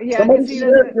 Wow. Yeah. Somebody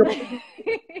shared your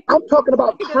I'm talking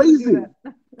about crazy.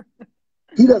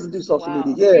 He doesn't do social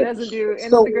media. Yeah. He doesn't do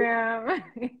Instagram.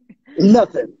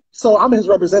 Nothing. So I'm his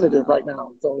representative right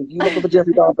now. So if you look for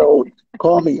Jeffrey Barnfield,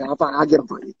 call me. I'll get him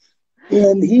for you.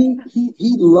 And he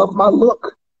loved my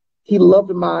look. He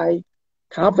loved my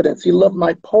confidence. He loved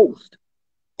my post.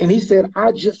 And he said,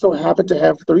 I just so happen to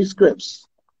have 3 scripts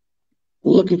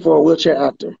looking for a wheelchair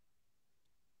actor.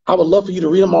 I would love for you to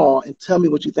read them all and tell me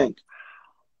what you think.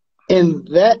 And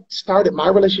that started my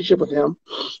relationship with him.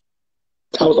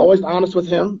 I was always honest with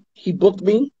him. He booked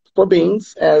me for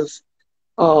Beans as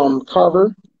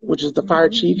Carver, which is the fire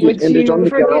chief. He was ended on the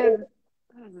job. That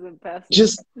was the best.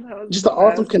 Just an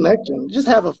awesome connection. Just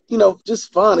have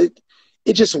just fun.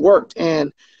 It just worked.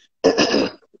 And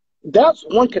that's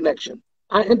one connection.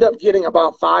 I ended up getting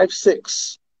about 5,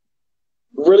 6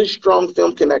 really strong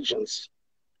film connections.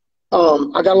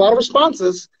 I got a lot of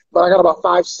responses, but I got about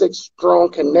 5, 6 strong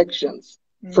connections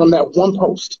from that one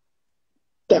post.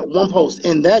 That one post,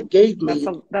 and that gave me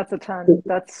that's a ton.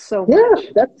 That's so much.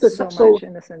 That's so much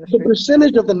in this industry. The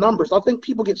percentage of the numbers. I think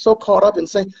people get so caught up in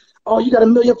saying, "Oh, you got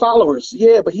 1 million followers."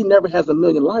 Yeah, but he never has 1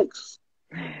 million likes.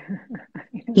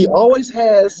 He always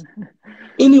has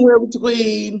anywhere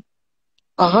between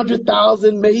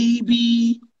 100,000,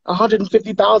 maybe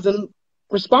 150,000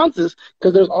 responses,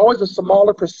 because there's always a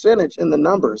smaller percentage in the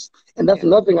numbers. And that's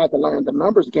another thing I had to learn, the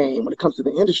numbers game when it comes to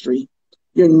the industry.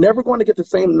 You're never going to get the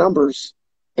same numbers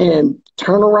and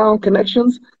turnaround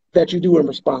connections that you do in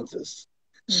responses.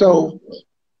 So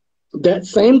that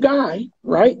same guy,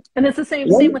 right? And it's the same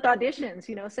with auditions,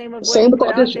 you know, same with what you put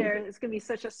out there. It's going to be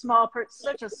such a small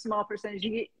percentage.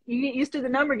 You get used to the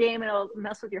number game and it'll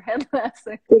mess with your head less.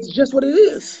 It's just what it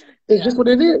is. It's just what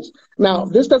it is. Now,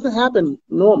 this doesn't happen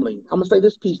normally. I'm going to say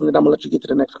this piece and then I'm going to let you get to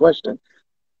the next question.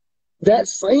 That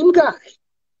same guy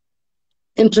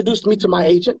introduced me to my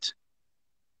agent,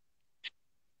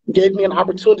 gave me an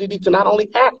opportunity to not only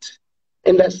act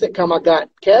in that sitcom I got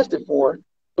casted for,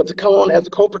 but to come on as a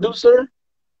co-producer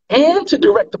and to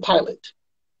direct the pilot.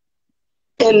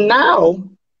 And now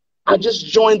I just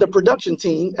joined the production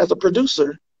team as a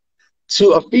producer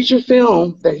to a feature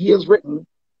film that he has written,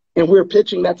 and we're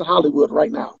pitching that to Hollywood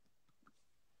right now.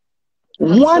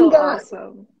 One guy.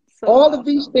 Awesome. All of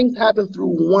these things happen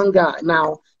through one guy.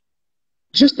 Now,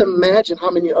 just imagine how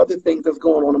many other things that's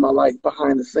going on in my life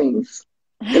behind the scenes.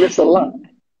 And it's a lot.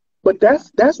 But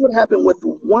that's what happened with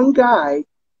one guy,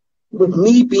 with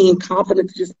me being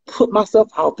confident to just put myself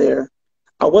out there.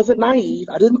 I wasn't naive.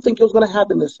 I didn't think it was going to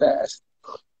happen this fast.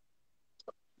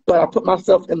 But I put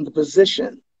myself in the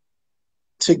position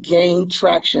to gain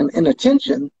traction and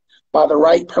attention by the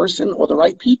right person or the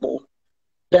right people.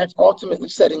 That's ultimately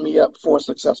setting me up for a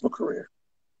successful career.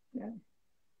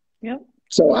 Yeah.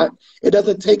 So it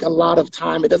doesn't take a lot of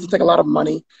time. It doesn't take a lot of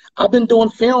money. I've been doing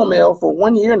film mail for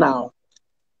 1 year now,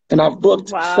 and I've booked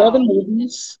 7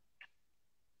 movies,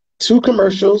 2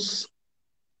 commercials,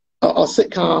 a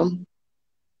sitcom,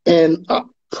 and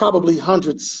probably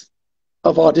hundreds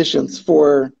of auditions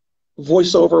for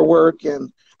voiceover work.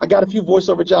 And I got a few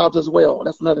voiceover jobs as well.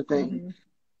 That's another thing. Mm-hmm.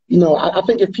 You know, I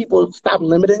think if people stop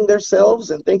limiting themselves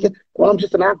and thinking, well, I'm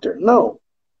just an actor. No.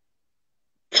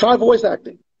 Try voice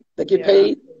acting. They get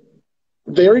paid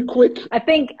very quick. I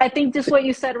think just what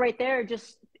you said right there,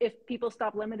 just if people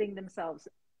stop limiting themselves.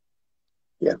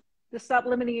 Yeah. Just stop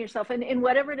limiting yourself. And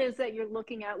whatever it is that you're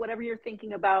looking at, whatever you're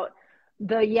thinking about,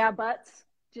 the buts,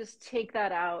 just take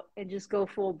that out and just go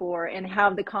full bore and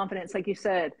have the confidence, like you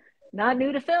said, not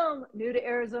new to film, new to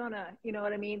Arizona. You know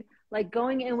what I mean? Like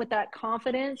going in with that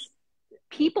confidence,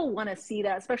 people want to see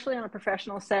that, especially on a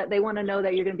professional set. They want to know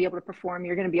that you're going to be able to perform,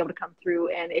 you're going to be able to come through.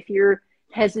 And if you're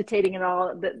hesitating at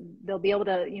all, they'll be able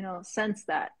to, you know, sense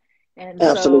that. And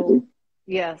absolutely. So,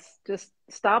 yes, just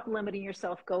stop limiting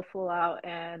yourself, go full out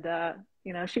and,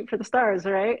 you know, shoot for the stars,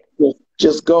 right? Yeah,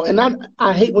 just go. And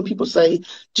I hate when people say,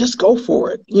 just go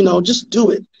for it. You know, just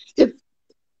do it.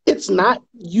 It's not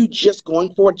you just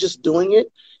going for it, just doing it,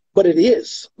 but it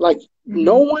is. Like,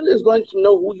 no one is going to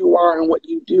know who you are and what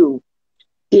you do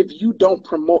if you don't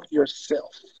promote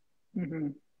yourself. Mm-hmm.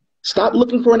 Stop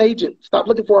looking for an agent. Stop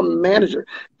looking for a manager.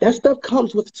 That stuff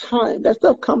comes with time. That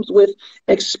stuff comes with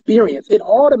experience. It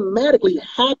automatically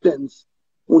happens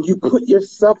when you put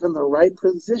yourself in the right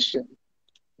position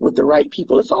with the right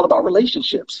people. It's all about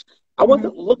relationships. I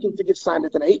wasn't looking to get signed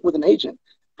with an agent.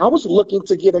 I was looking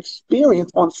to get experience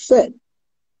on set.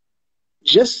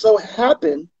 Just so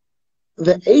happened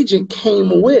the agent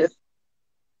came with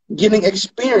getting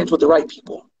experience with the right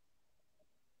people.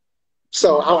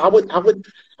 So I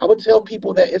would tell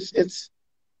people that it's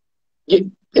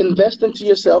invest into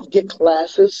yourself, get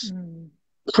classes,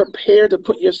 prepare to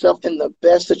put yourself in the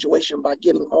best situation by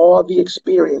getting all the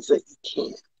experience that you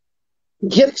can.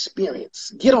 Get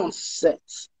experience, get on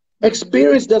sets.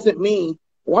 Experience doesn't mean,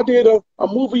 well, I did a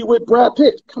movie with Brad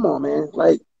Pitt. Come on, man.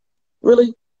 Like,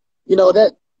 really? You know,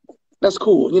 that's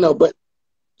cool, you know, but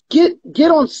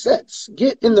get on sets,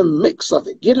 get in the mix of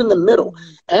it, get in the middle,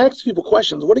 ask people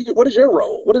questions. What is your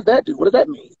role? What does that do? What does that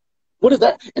mean? What is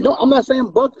that? And no, I'm not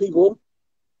saying bug people,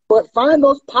 but find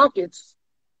those pockets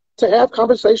to have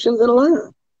conversations and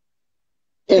learn.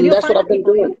 And that's what I've been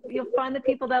doing. You'll find the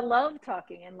people that love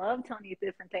talking and love telling you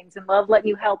different things and love letting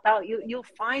you help out. You'll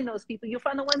find those people. You'll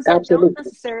find the ones that don't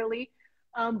necessarily,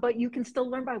 but you can still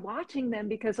learn by watching them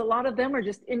because a lot of them are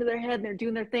just into their head and they're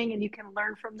doing their thing and you can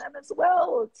learn from them as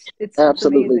well. It's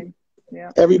absolutely amazing.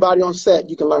 Yeah. Everybody on set,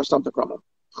 you can learn something from them.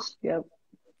 Yep.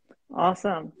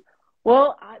 Awesome.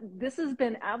 Well, this has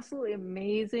been absolutely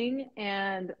amazing.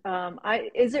 And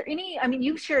is there any, I mean,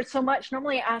 you've shared so much.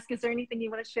 Normally I ask, is there anything you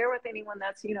want to share with anyone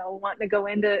that's, you know, wanting to go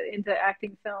into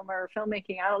acting, film or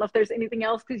filmmaking? I don't know if there's anything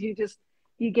else because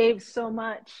you gave so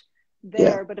much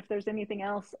there, but if there's anything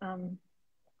else,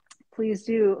 please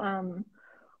do.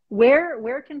 Where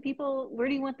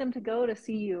do you want them to go to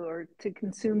see you or to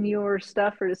consume your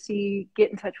stuff or to get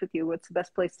in touch with you? What's the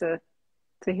best place to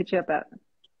hit you up at?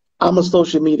 I'm a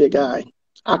social media guy.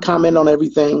 I comment on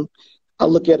everything. I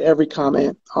look at every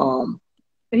comment. And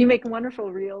you make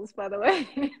wonderful reels, by the way.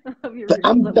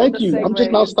 Thank you. I'm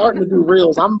just now starting to do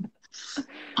reels. I'm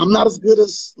I'm not as good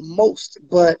as most,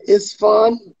 but it's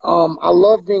fun. I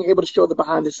love being able to show the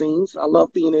behind the scenes. I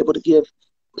love being able to give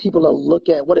people a look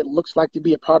at what it looks like to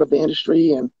be a part of the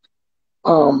industry. And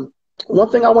one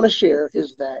thing I want to share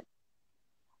is that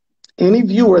any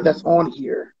viewer that's on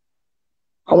here,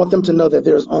 I want them to know that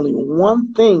there's only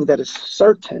one thing that is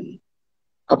certain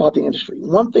about the industry,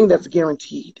 one thing that's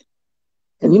guaranteed.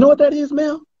 And you know what that is,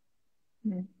 Mel?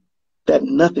 That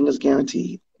nothing is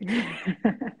guaranteed.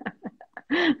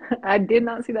 I did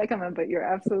not see that coming, but you're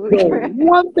absolutely correct.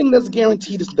 One thing that's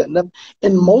guaranteed is that nothing,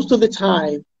 and most of the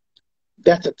time,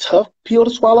 that's a tough pill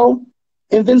to swallow.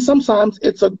 And then sometimes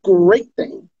it's a great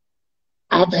thing.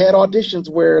 I've had auditions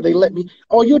where they let me,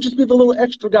 oh, you'll just be the little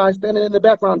extra guy standing in the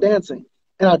background dancing.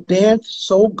 And I danced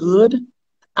so good,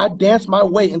 I danced my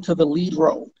way into the lead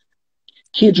role.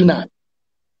 Kid you not.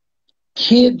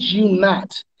 Kid you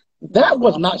not. That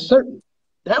was not certain.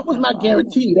 That was not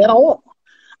guaranteed at all.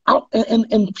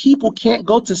 And people can't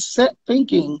go to set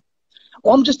thinking,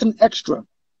 oh, I'm just an extra.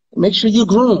 Make sure you're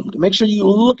groomed. Make sure you're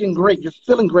looking great. You're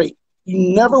feeling great.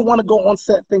 You never want to go on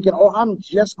set thinking, oh, I'm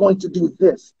just going to do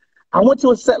this. I went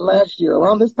to a set last year,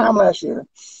 around this time last year,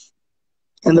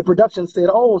 and the production said,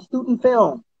 oh, student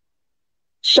film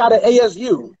shot at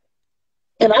ASU.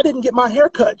 And I didn't get my hair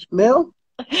cut, Mel.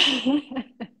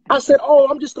 I said, oh,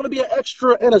 I'm just going to be an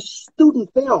extra in a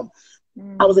student film.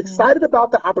 I was excited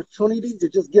about the opportunity to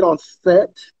just get on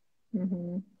set.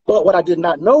 But what I did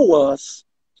not know was,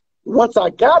 once I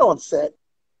got on set,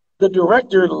 the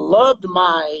director loved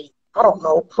my, I don't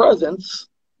know, presence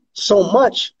so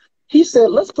much. He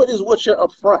said, let's put his wheelchair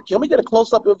up front. Can we get a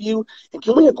close-up of you? And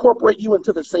can we incorporate you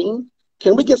into the scene?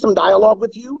 Can we get some dialogue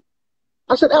with you?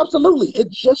 I said, absolutely. It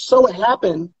just so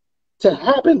happened to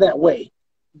happen that way.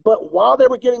 But while they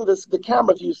were getting the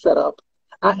camera view set up,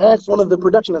 I asked one of the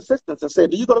production assistants and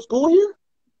said, do you go to school here?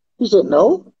 He said,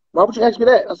 no. Why would you ask me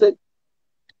that? I said,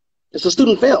 it's a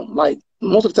student film. Like,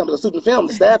 most of the time it's a student film.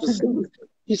 The staff is student.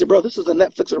 He said, bro, this is a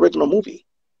Netflix original movie.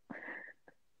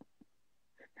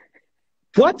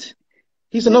 What?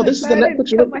 He said, no, this is a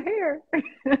Netflix original. My hair.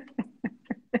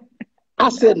 I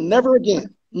said, never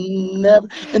again. Never.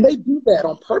 And they do that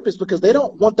on purpose because they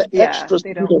don't want the extras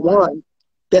to be the one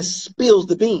that spills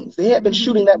the beans. They had been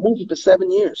shooting that movie for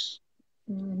 7 years.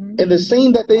 And the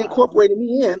scene that they incorporated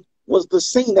me in was the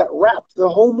scene that wrapped the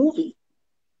whole movie.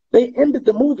 They ended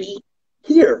the movie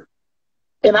here.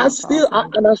 And I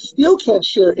still can't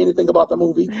share anything about the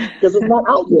movie because it's not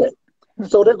out yet.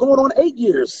 So they're going on 8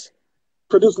 years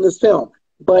producing this film.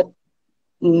 But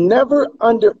never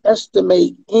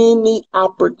underestimate any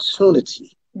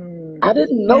opportunity. I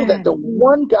didn't know that the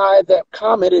one guy that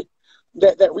commented,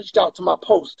 that reached out to my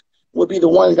post, would be the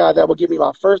one guy that would give me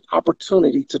my first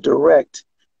opportunity to direct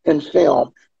and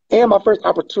film, and my first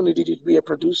opportunity to be a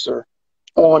producer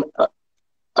on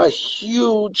a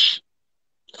huge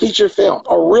feature film,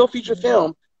 a real feature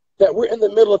film that we're in the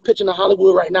middle of pitching to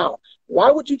Hollywood right now.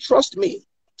 Why would you trust me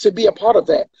to be a part of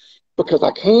that? Because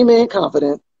I came in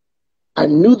confident. I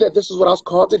knew that this is what I was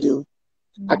called to do.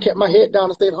 I kept my head down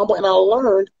and stayed humble, and I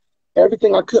learned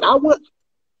everything I could.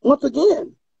 Once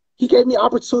again, he gave me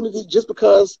opportunity just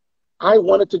because I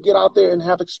wanted to get out there and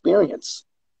have experience.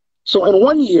 So in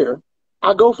 1 year,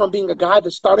 I go from being a guy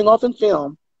that's starting off in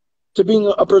film to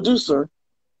being a producer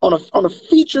on a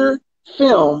feature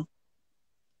film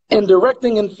and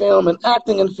directing in film and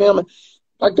acting in film. And,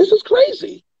 like, this is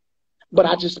crazy. But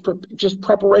I just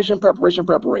preparation.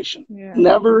 Yeah.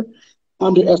 Never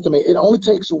underestimate. It only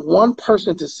takes one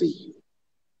person to see you.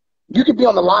 You could be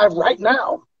on the live right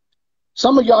now.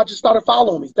 Some of y'all just started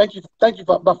following me. Thank you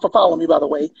for following me, by the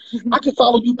way. I could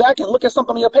follow you back and look at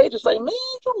something on your page and say, man,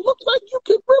 you look like you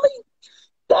could really,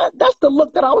 that's the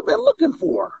look that I've been looking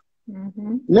for.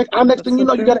 Next thing you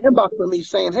know, you got an inbox from me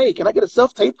saying, hey, can I get a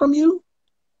self-tape from you?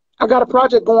 I got a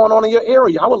project going on in your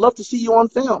area. I would love to see you on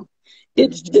film. It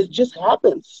just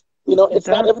happens. You know, it's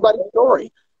not everybody's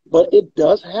story, but it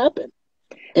does happen.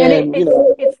 And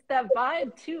it's that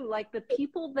vibe too. Like the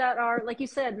people that are, like you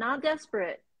said, not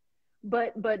desperate,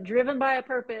 but driven by a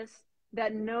purpose,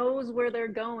 that knows where they're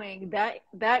going,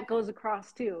 that goes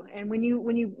across too. And when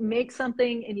you make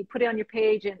something and you put it on your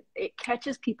page and it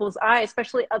catches people's eye,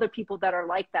 especially other people that are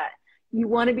like that, you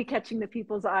want to be catching the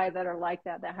people's eye that are like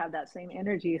that have that same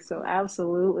energy. So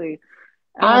absolutely.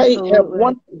 I have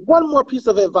one more piece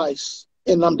of advice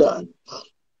and I'm done.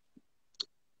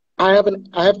 I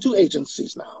have two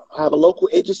agencies now. I have a local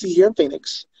agency here in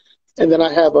Phoenix, and then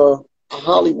I have a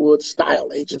Hollywood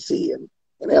style agency in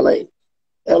LA.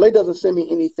 LA doesn't send me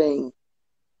anything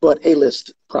but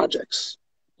A-list projects.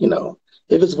 You know,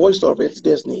 if it's voiceover, it's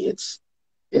Disney, it's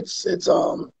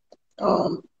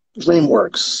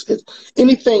DreamWorks,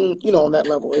 anything, on that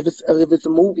level. If it's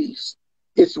movies,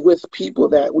 it's with people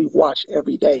that we watch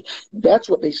every day. That's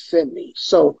what they send me.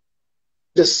 So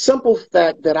the simple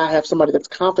fact that I have somebody that's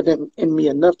confident in me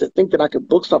enough to think that I could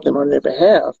book something on their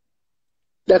behalf,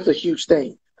 that's a huge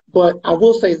thing. But I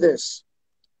will say this.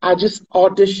 I just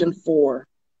auditioned for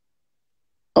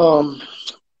a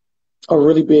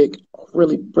really big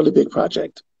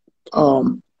project.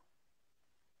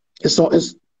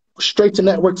 It's straight to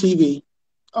network TV.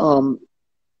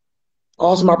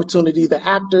 Awesome opportunity. The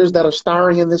actors that are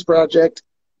starring in this project,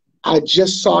 I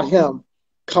just saw him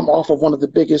come off of one of the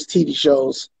biggest TV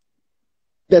shows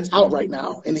that's out right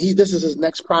now. And this is his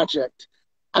next project.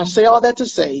 I say all that to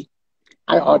say,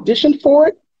 I auditioned for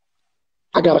it.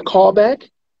 I got a call back.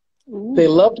 Ooh. They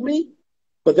loved me.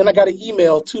 But then I got an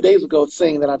email 2 days ago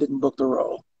saying that I didn't book the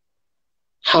role.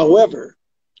 However,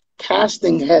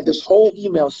 casting had this whole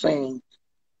email saying,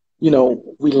 we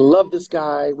love this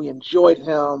guy. We enjoyed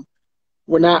him.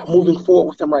 We're not moving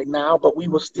forward with him right now, but we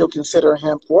will still consider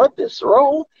him for this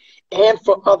role and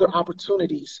for other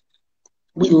opportunities.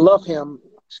 We love him.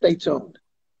 Stay tuned.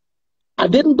 I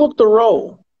didn't book the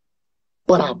role,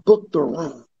 but I booked the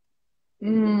room.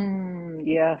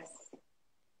 Yes.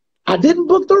 I didn't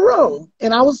book the role,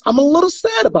 and I'm a little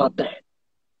sad about that.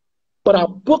 But I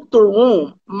booked the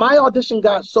room. My audition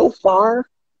got so far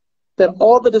that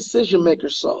all the decision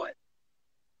makers saw it.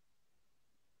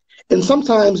 And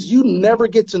sometimes you never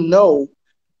get to know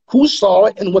who saw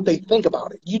it and what they think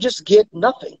about it. You just get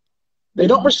nothing. They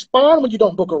don't respond when you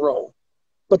don't book a role.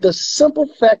 But the simple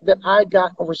fact that I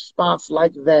got a response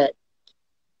like that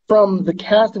from the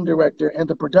casting director and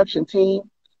the production team,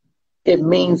 it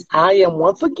means I am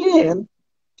once again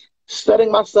setting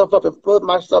myself up and putting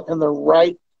myself in the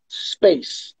right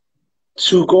space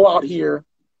to go out here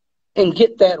and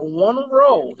get that one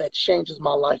role that changes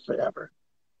my life forever.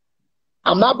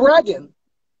 I'm not bragging.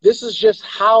 This is just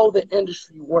how the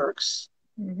industry works.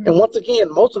 Mm-hmm. And once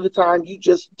again, most of the time, you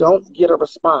just don't get a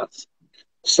response.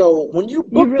 So when you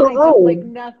book the role, like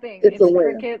nothing. It's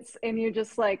crickets, and you're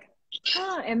just like,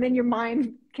 and then your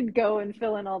mind can go and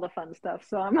fill in all the fun stuff.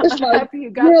 So I'm happy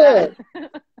you got that.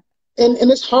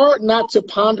 and it's hard not to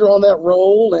ponder on that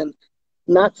role and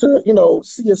not to,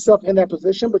 see yourself in that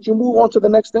position, but you move on to the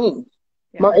next thing.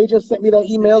 Yeah. My agent sent me that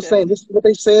email saying this is what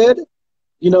they said.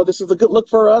 This is a good look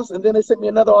for us. And then they sent me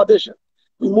another audition.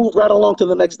 We moved right along to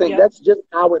the next thing. Yeah. That's just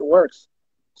how it works.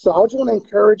 So I just want to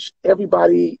encourage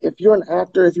everybody, if you're an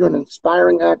actor, if you're an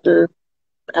inspiring actor,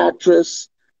 actress,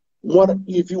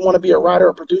 if you want to be a writer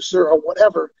or producer or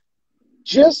whatever,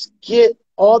 just get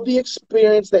all the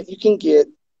experience that you can get,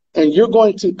 and you're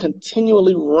going to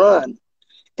continually run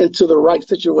into the right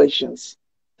situations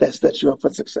that set you up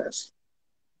for success.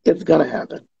 It's going to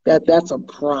happen. That's a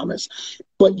promise.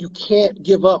 But you can't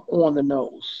give up on the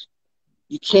no's.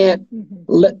 You can't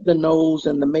let the no's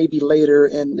and the maybe later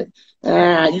and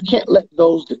you can't let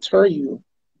those deter you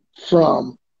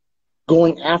from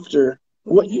going after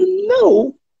what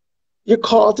you're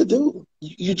called to do.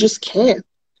 You just can't.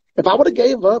 If I would have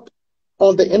gave up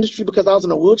on the industry because I was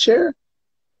in a wheelchair,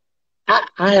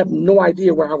 I have no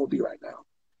idea where I would be right now.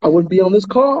 I wouldn't be on this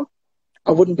call.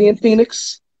 I wouldn't be in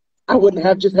Phoenix. I wouldn't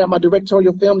have just had my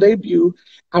directorial film debut.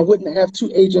 I wouldn't have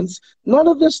 2 agents. None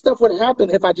of this stuff would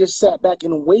happen if I just sat back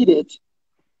and waited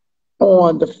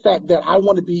on the fact that I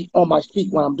want to be on my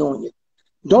feet when I'm doing it.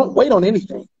 Don't wait on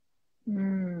anything.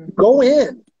 Go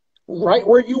in right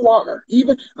where you are.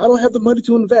 Even I don't have the money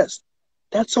to invest.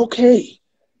 That's okay.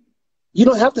 You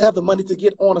don't have to have the money to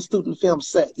get on a student film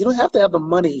set. You don't have to have the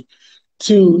money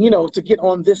to, to get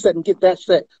on this set and get that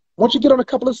set. Once you get on a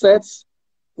couple of sets,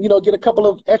 get a couple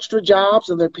of extra jobs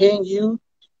and they're paying you,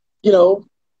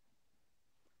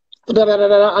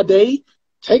 a day,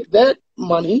 take that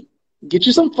money, get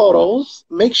you some photos,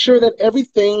 make sure that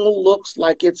everything looks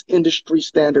like it's industry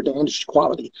standard and industry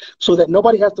quality so that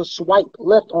nobody has to swipe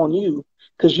left on you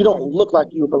because you don't look like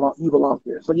you belong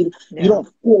here. So you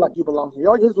don't feel like you belong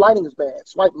here. His lighting is bad.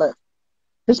 Swipe left.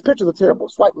 His pictures are terrible.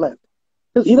 Swipe left.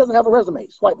 He doesn't have a resume.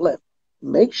 Swipe left.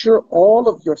 Make sure all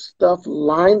of your stuff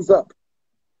lines up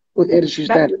with industry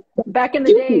standard. Back in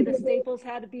the day, the staples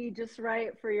had to be just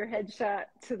right for your headshot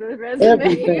to the resume.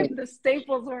 If the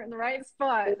staples weren't in the right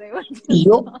spot, they would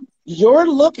your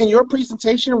look and your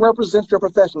presentation represents your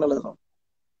professionalism.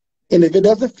 And if it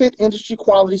doesn't fit industry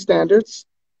quality standards,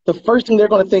 the first thing they're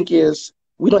going to think is,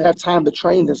 we don't have time to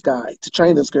train this guy, to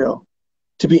train this girl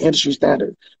to be industry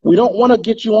standard. We don't want to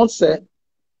get you on set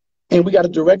and we got to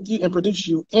direct you and produce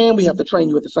you and we have to train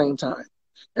you at the same time.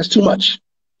 That's too much.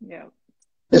 Yeah.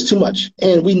 That's too much.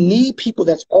 And we need people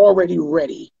that's already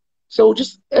ready So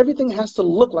just everything has to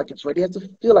look like it's ready. It has to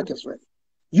feel like it's ready.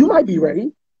 You might be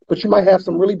ready, but you might have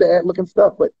some really bad looking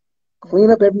stuff. But clean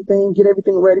up everything, get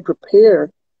everything ready,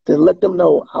 prepare to let them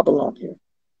know I belong here.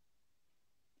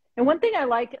 And one thing I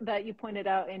like that you pointed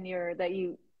out in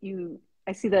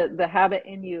I see the habit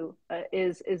in you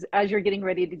is as you're getting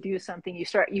ready to do something,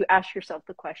 you ask yourself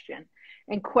the question,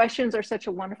 and questions are such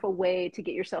a wonderful way to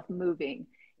get yourself moving.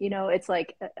 You know, it's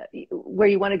like where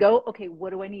you want to go. Okay,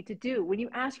 what do I need to do? When you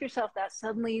ask yourself that,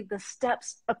 suddenly the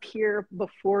steps appear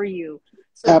before you.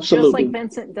 So Absolutely. just like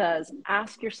Vincent does,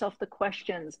 ask yourself the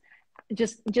questions.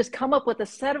 Just come up with a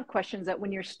set of questions that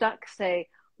when you're stuck, say,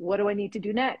 what do I need to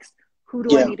do next? Who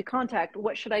do I need to contact?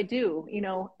 What should I do? You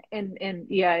know, and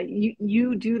yeah,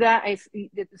 you do that.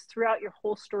 It's throughout your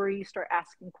whole story. You start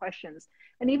asking questions,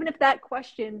 and even if that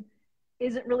question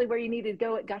isn't really where you needed to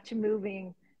go, it got you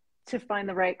moving to find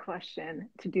the right question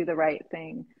to do the right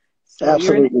thing. So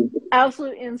Absolutely. you're an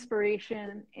absolute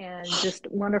inspiration and just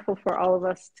wonderful for all of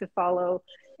us to follow.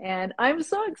 And I'm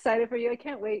so excited for you. I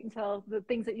can't wait until the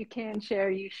things that you can share,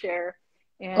 you share.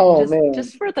 And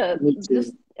just for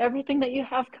just everything that you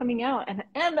have coming out.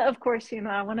 And of course, you know,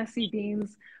 I want to see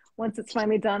Beans once it's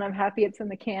finally done. I'm happy it's in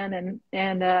the can,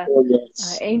 and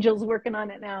Angel's working on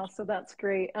it now. So that's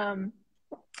great. And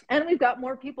we've got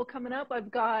more people coming up. I've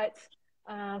got,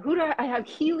 I have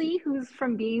Keely, who's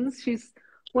from Beans. She's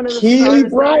one of the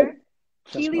stars there.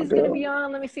 Keely's going to be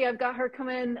on. Let me see. I've got her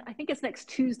coming. I think it's next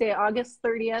Tuesday, August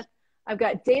 30th. I've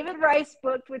got David Rice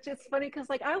booked, which is funny because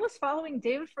like I was following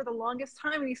David for the longest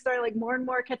time, and he started like more and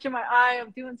more catching my eye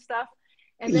of doing stuff.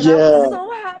 And then I was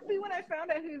so happy when I found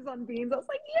out he was on Beans. I was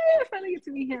like, yay, I finally get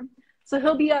to meet him. So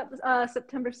he'll be up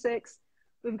September 6th.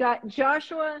 We've got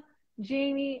Joshua,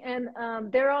 Jamie, and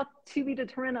they're all to be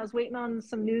determined. I was waiting on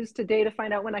some news today to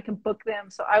find out when I can book them.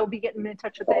 So I will be getting in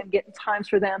touch with them, getting times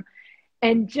for them.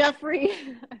 And Jeffrey,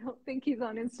 I don't think he's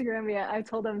on Instagram yet. I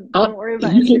told him, don't worry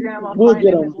about Instagram. I'll find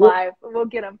him live. We'll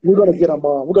get him. We're gonna get him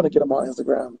on. We're gonna get him on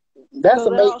Instagram. That's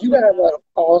amazing. You have an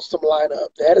awesome lineup.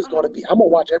 That is going to be. I'm gonna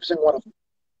watch every single one of them.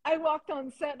 I walked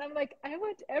on set and I'm like, I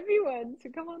want everyone to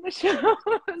come on the show.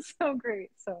 It's so great.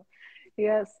 So,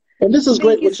 yes. And this is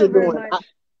great what you're doing.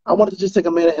 I wanted to just take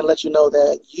a minute and let you know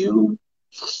that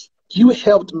you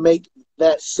helped make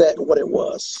that set what it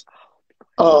was.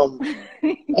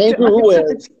 Andrew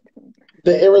Ruiz,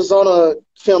 the Arizona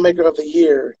Filmmaker of the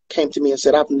Year, came to me and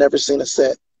said, I've never seen a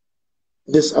set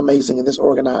this amazing and this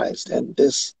organized and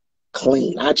this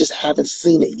clean. I just haven't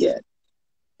seen it yet.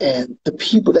 And the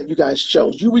people that you guys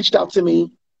chose, you reached out to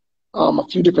me a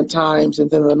few different times.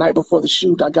 And then the night before the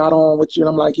shoot, I got on with you and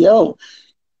I'm like, yo,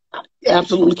 I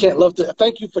absolutely can't love to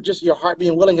thank you for just your heart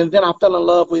being willing. And then I fell in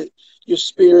love with your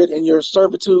spirit and your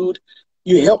servitude.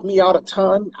 You helped me out a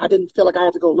ton. I didn't feel like I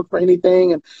had to go look for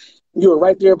anything. And you were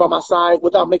right there by my side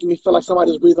without making me feel like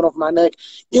somebody was breathing off my neck.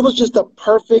 It was just a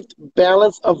perfect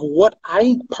balance of what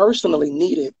I personally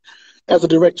needed as a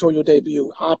directorial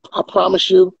debut. I promise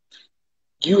you,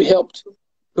 you helped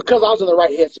because I was in the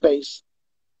right headspace.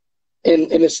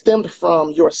 And it stemmed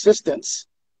from your assistance.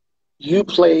 You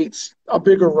played a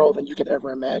bigger role than you could ever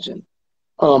imagine,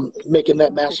 making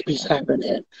that masterpiece happen.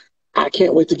 And I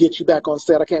can't wait to get you back on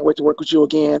set. I can't wait to work with you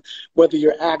again, whether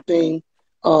you're acting,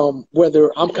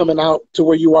 whether I'm coming out to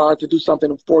where you are to do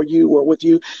something for you or with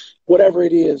you, whatever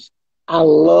it is. I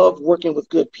love working with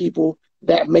good people.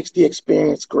 That makes the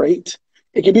experience great.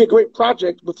 It can be a great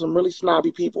project with some really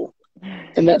snobby people,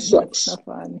 and that sucks. So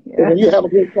fun. Yeah. But when you have a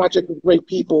great project with great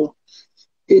people,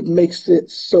 it makes it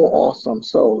so awesome.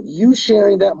 So you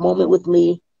sharing that moment with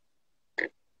me,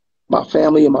 my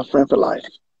family, and my friend for life.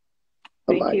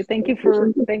 Thank you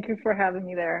for having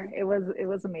me there. It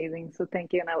was amazing. So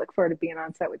thank you, and I look forward to being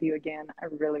on set with you again. I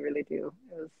really, really do.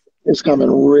 It's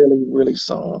coming really, really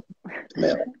soon.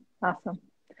 Man. Awesome.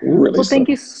 Really well, thank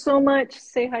you so much.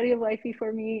 Say hi to your wifey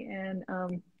for me, and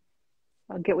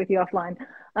I'll get with you offline.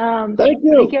 Thank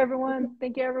you. Thank you, everyone.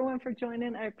 Thank you, everyone, for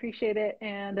joining. I appreciate it,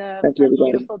 and thank you, have a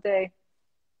beautiful day.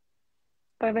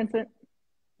 Bye, Vincent.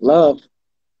 Love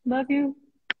You.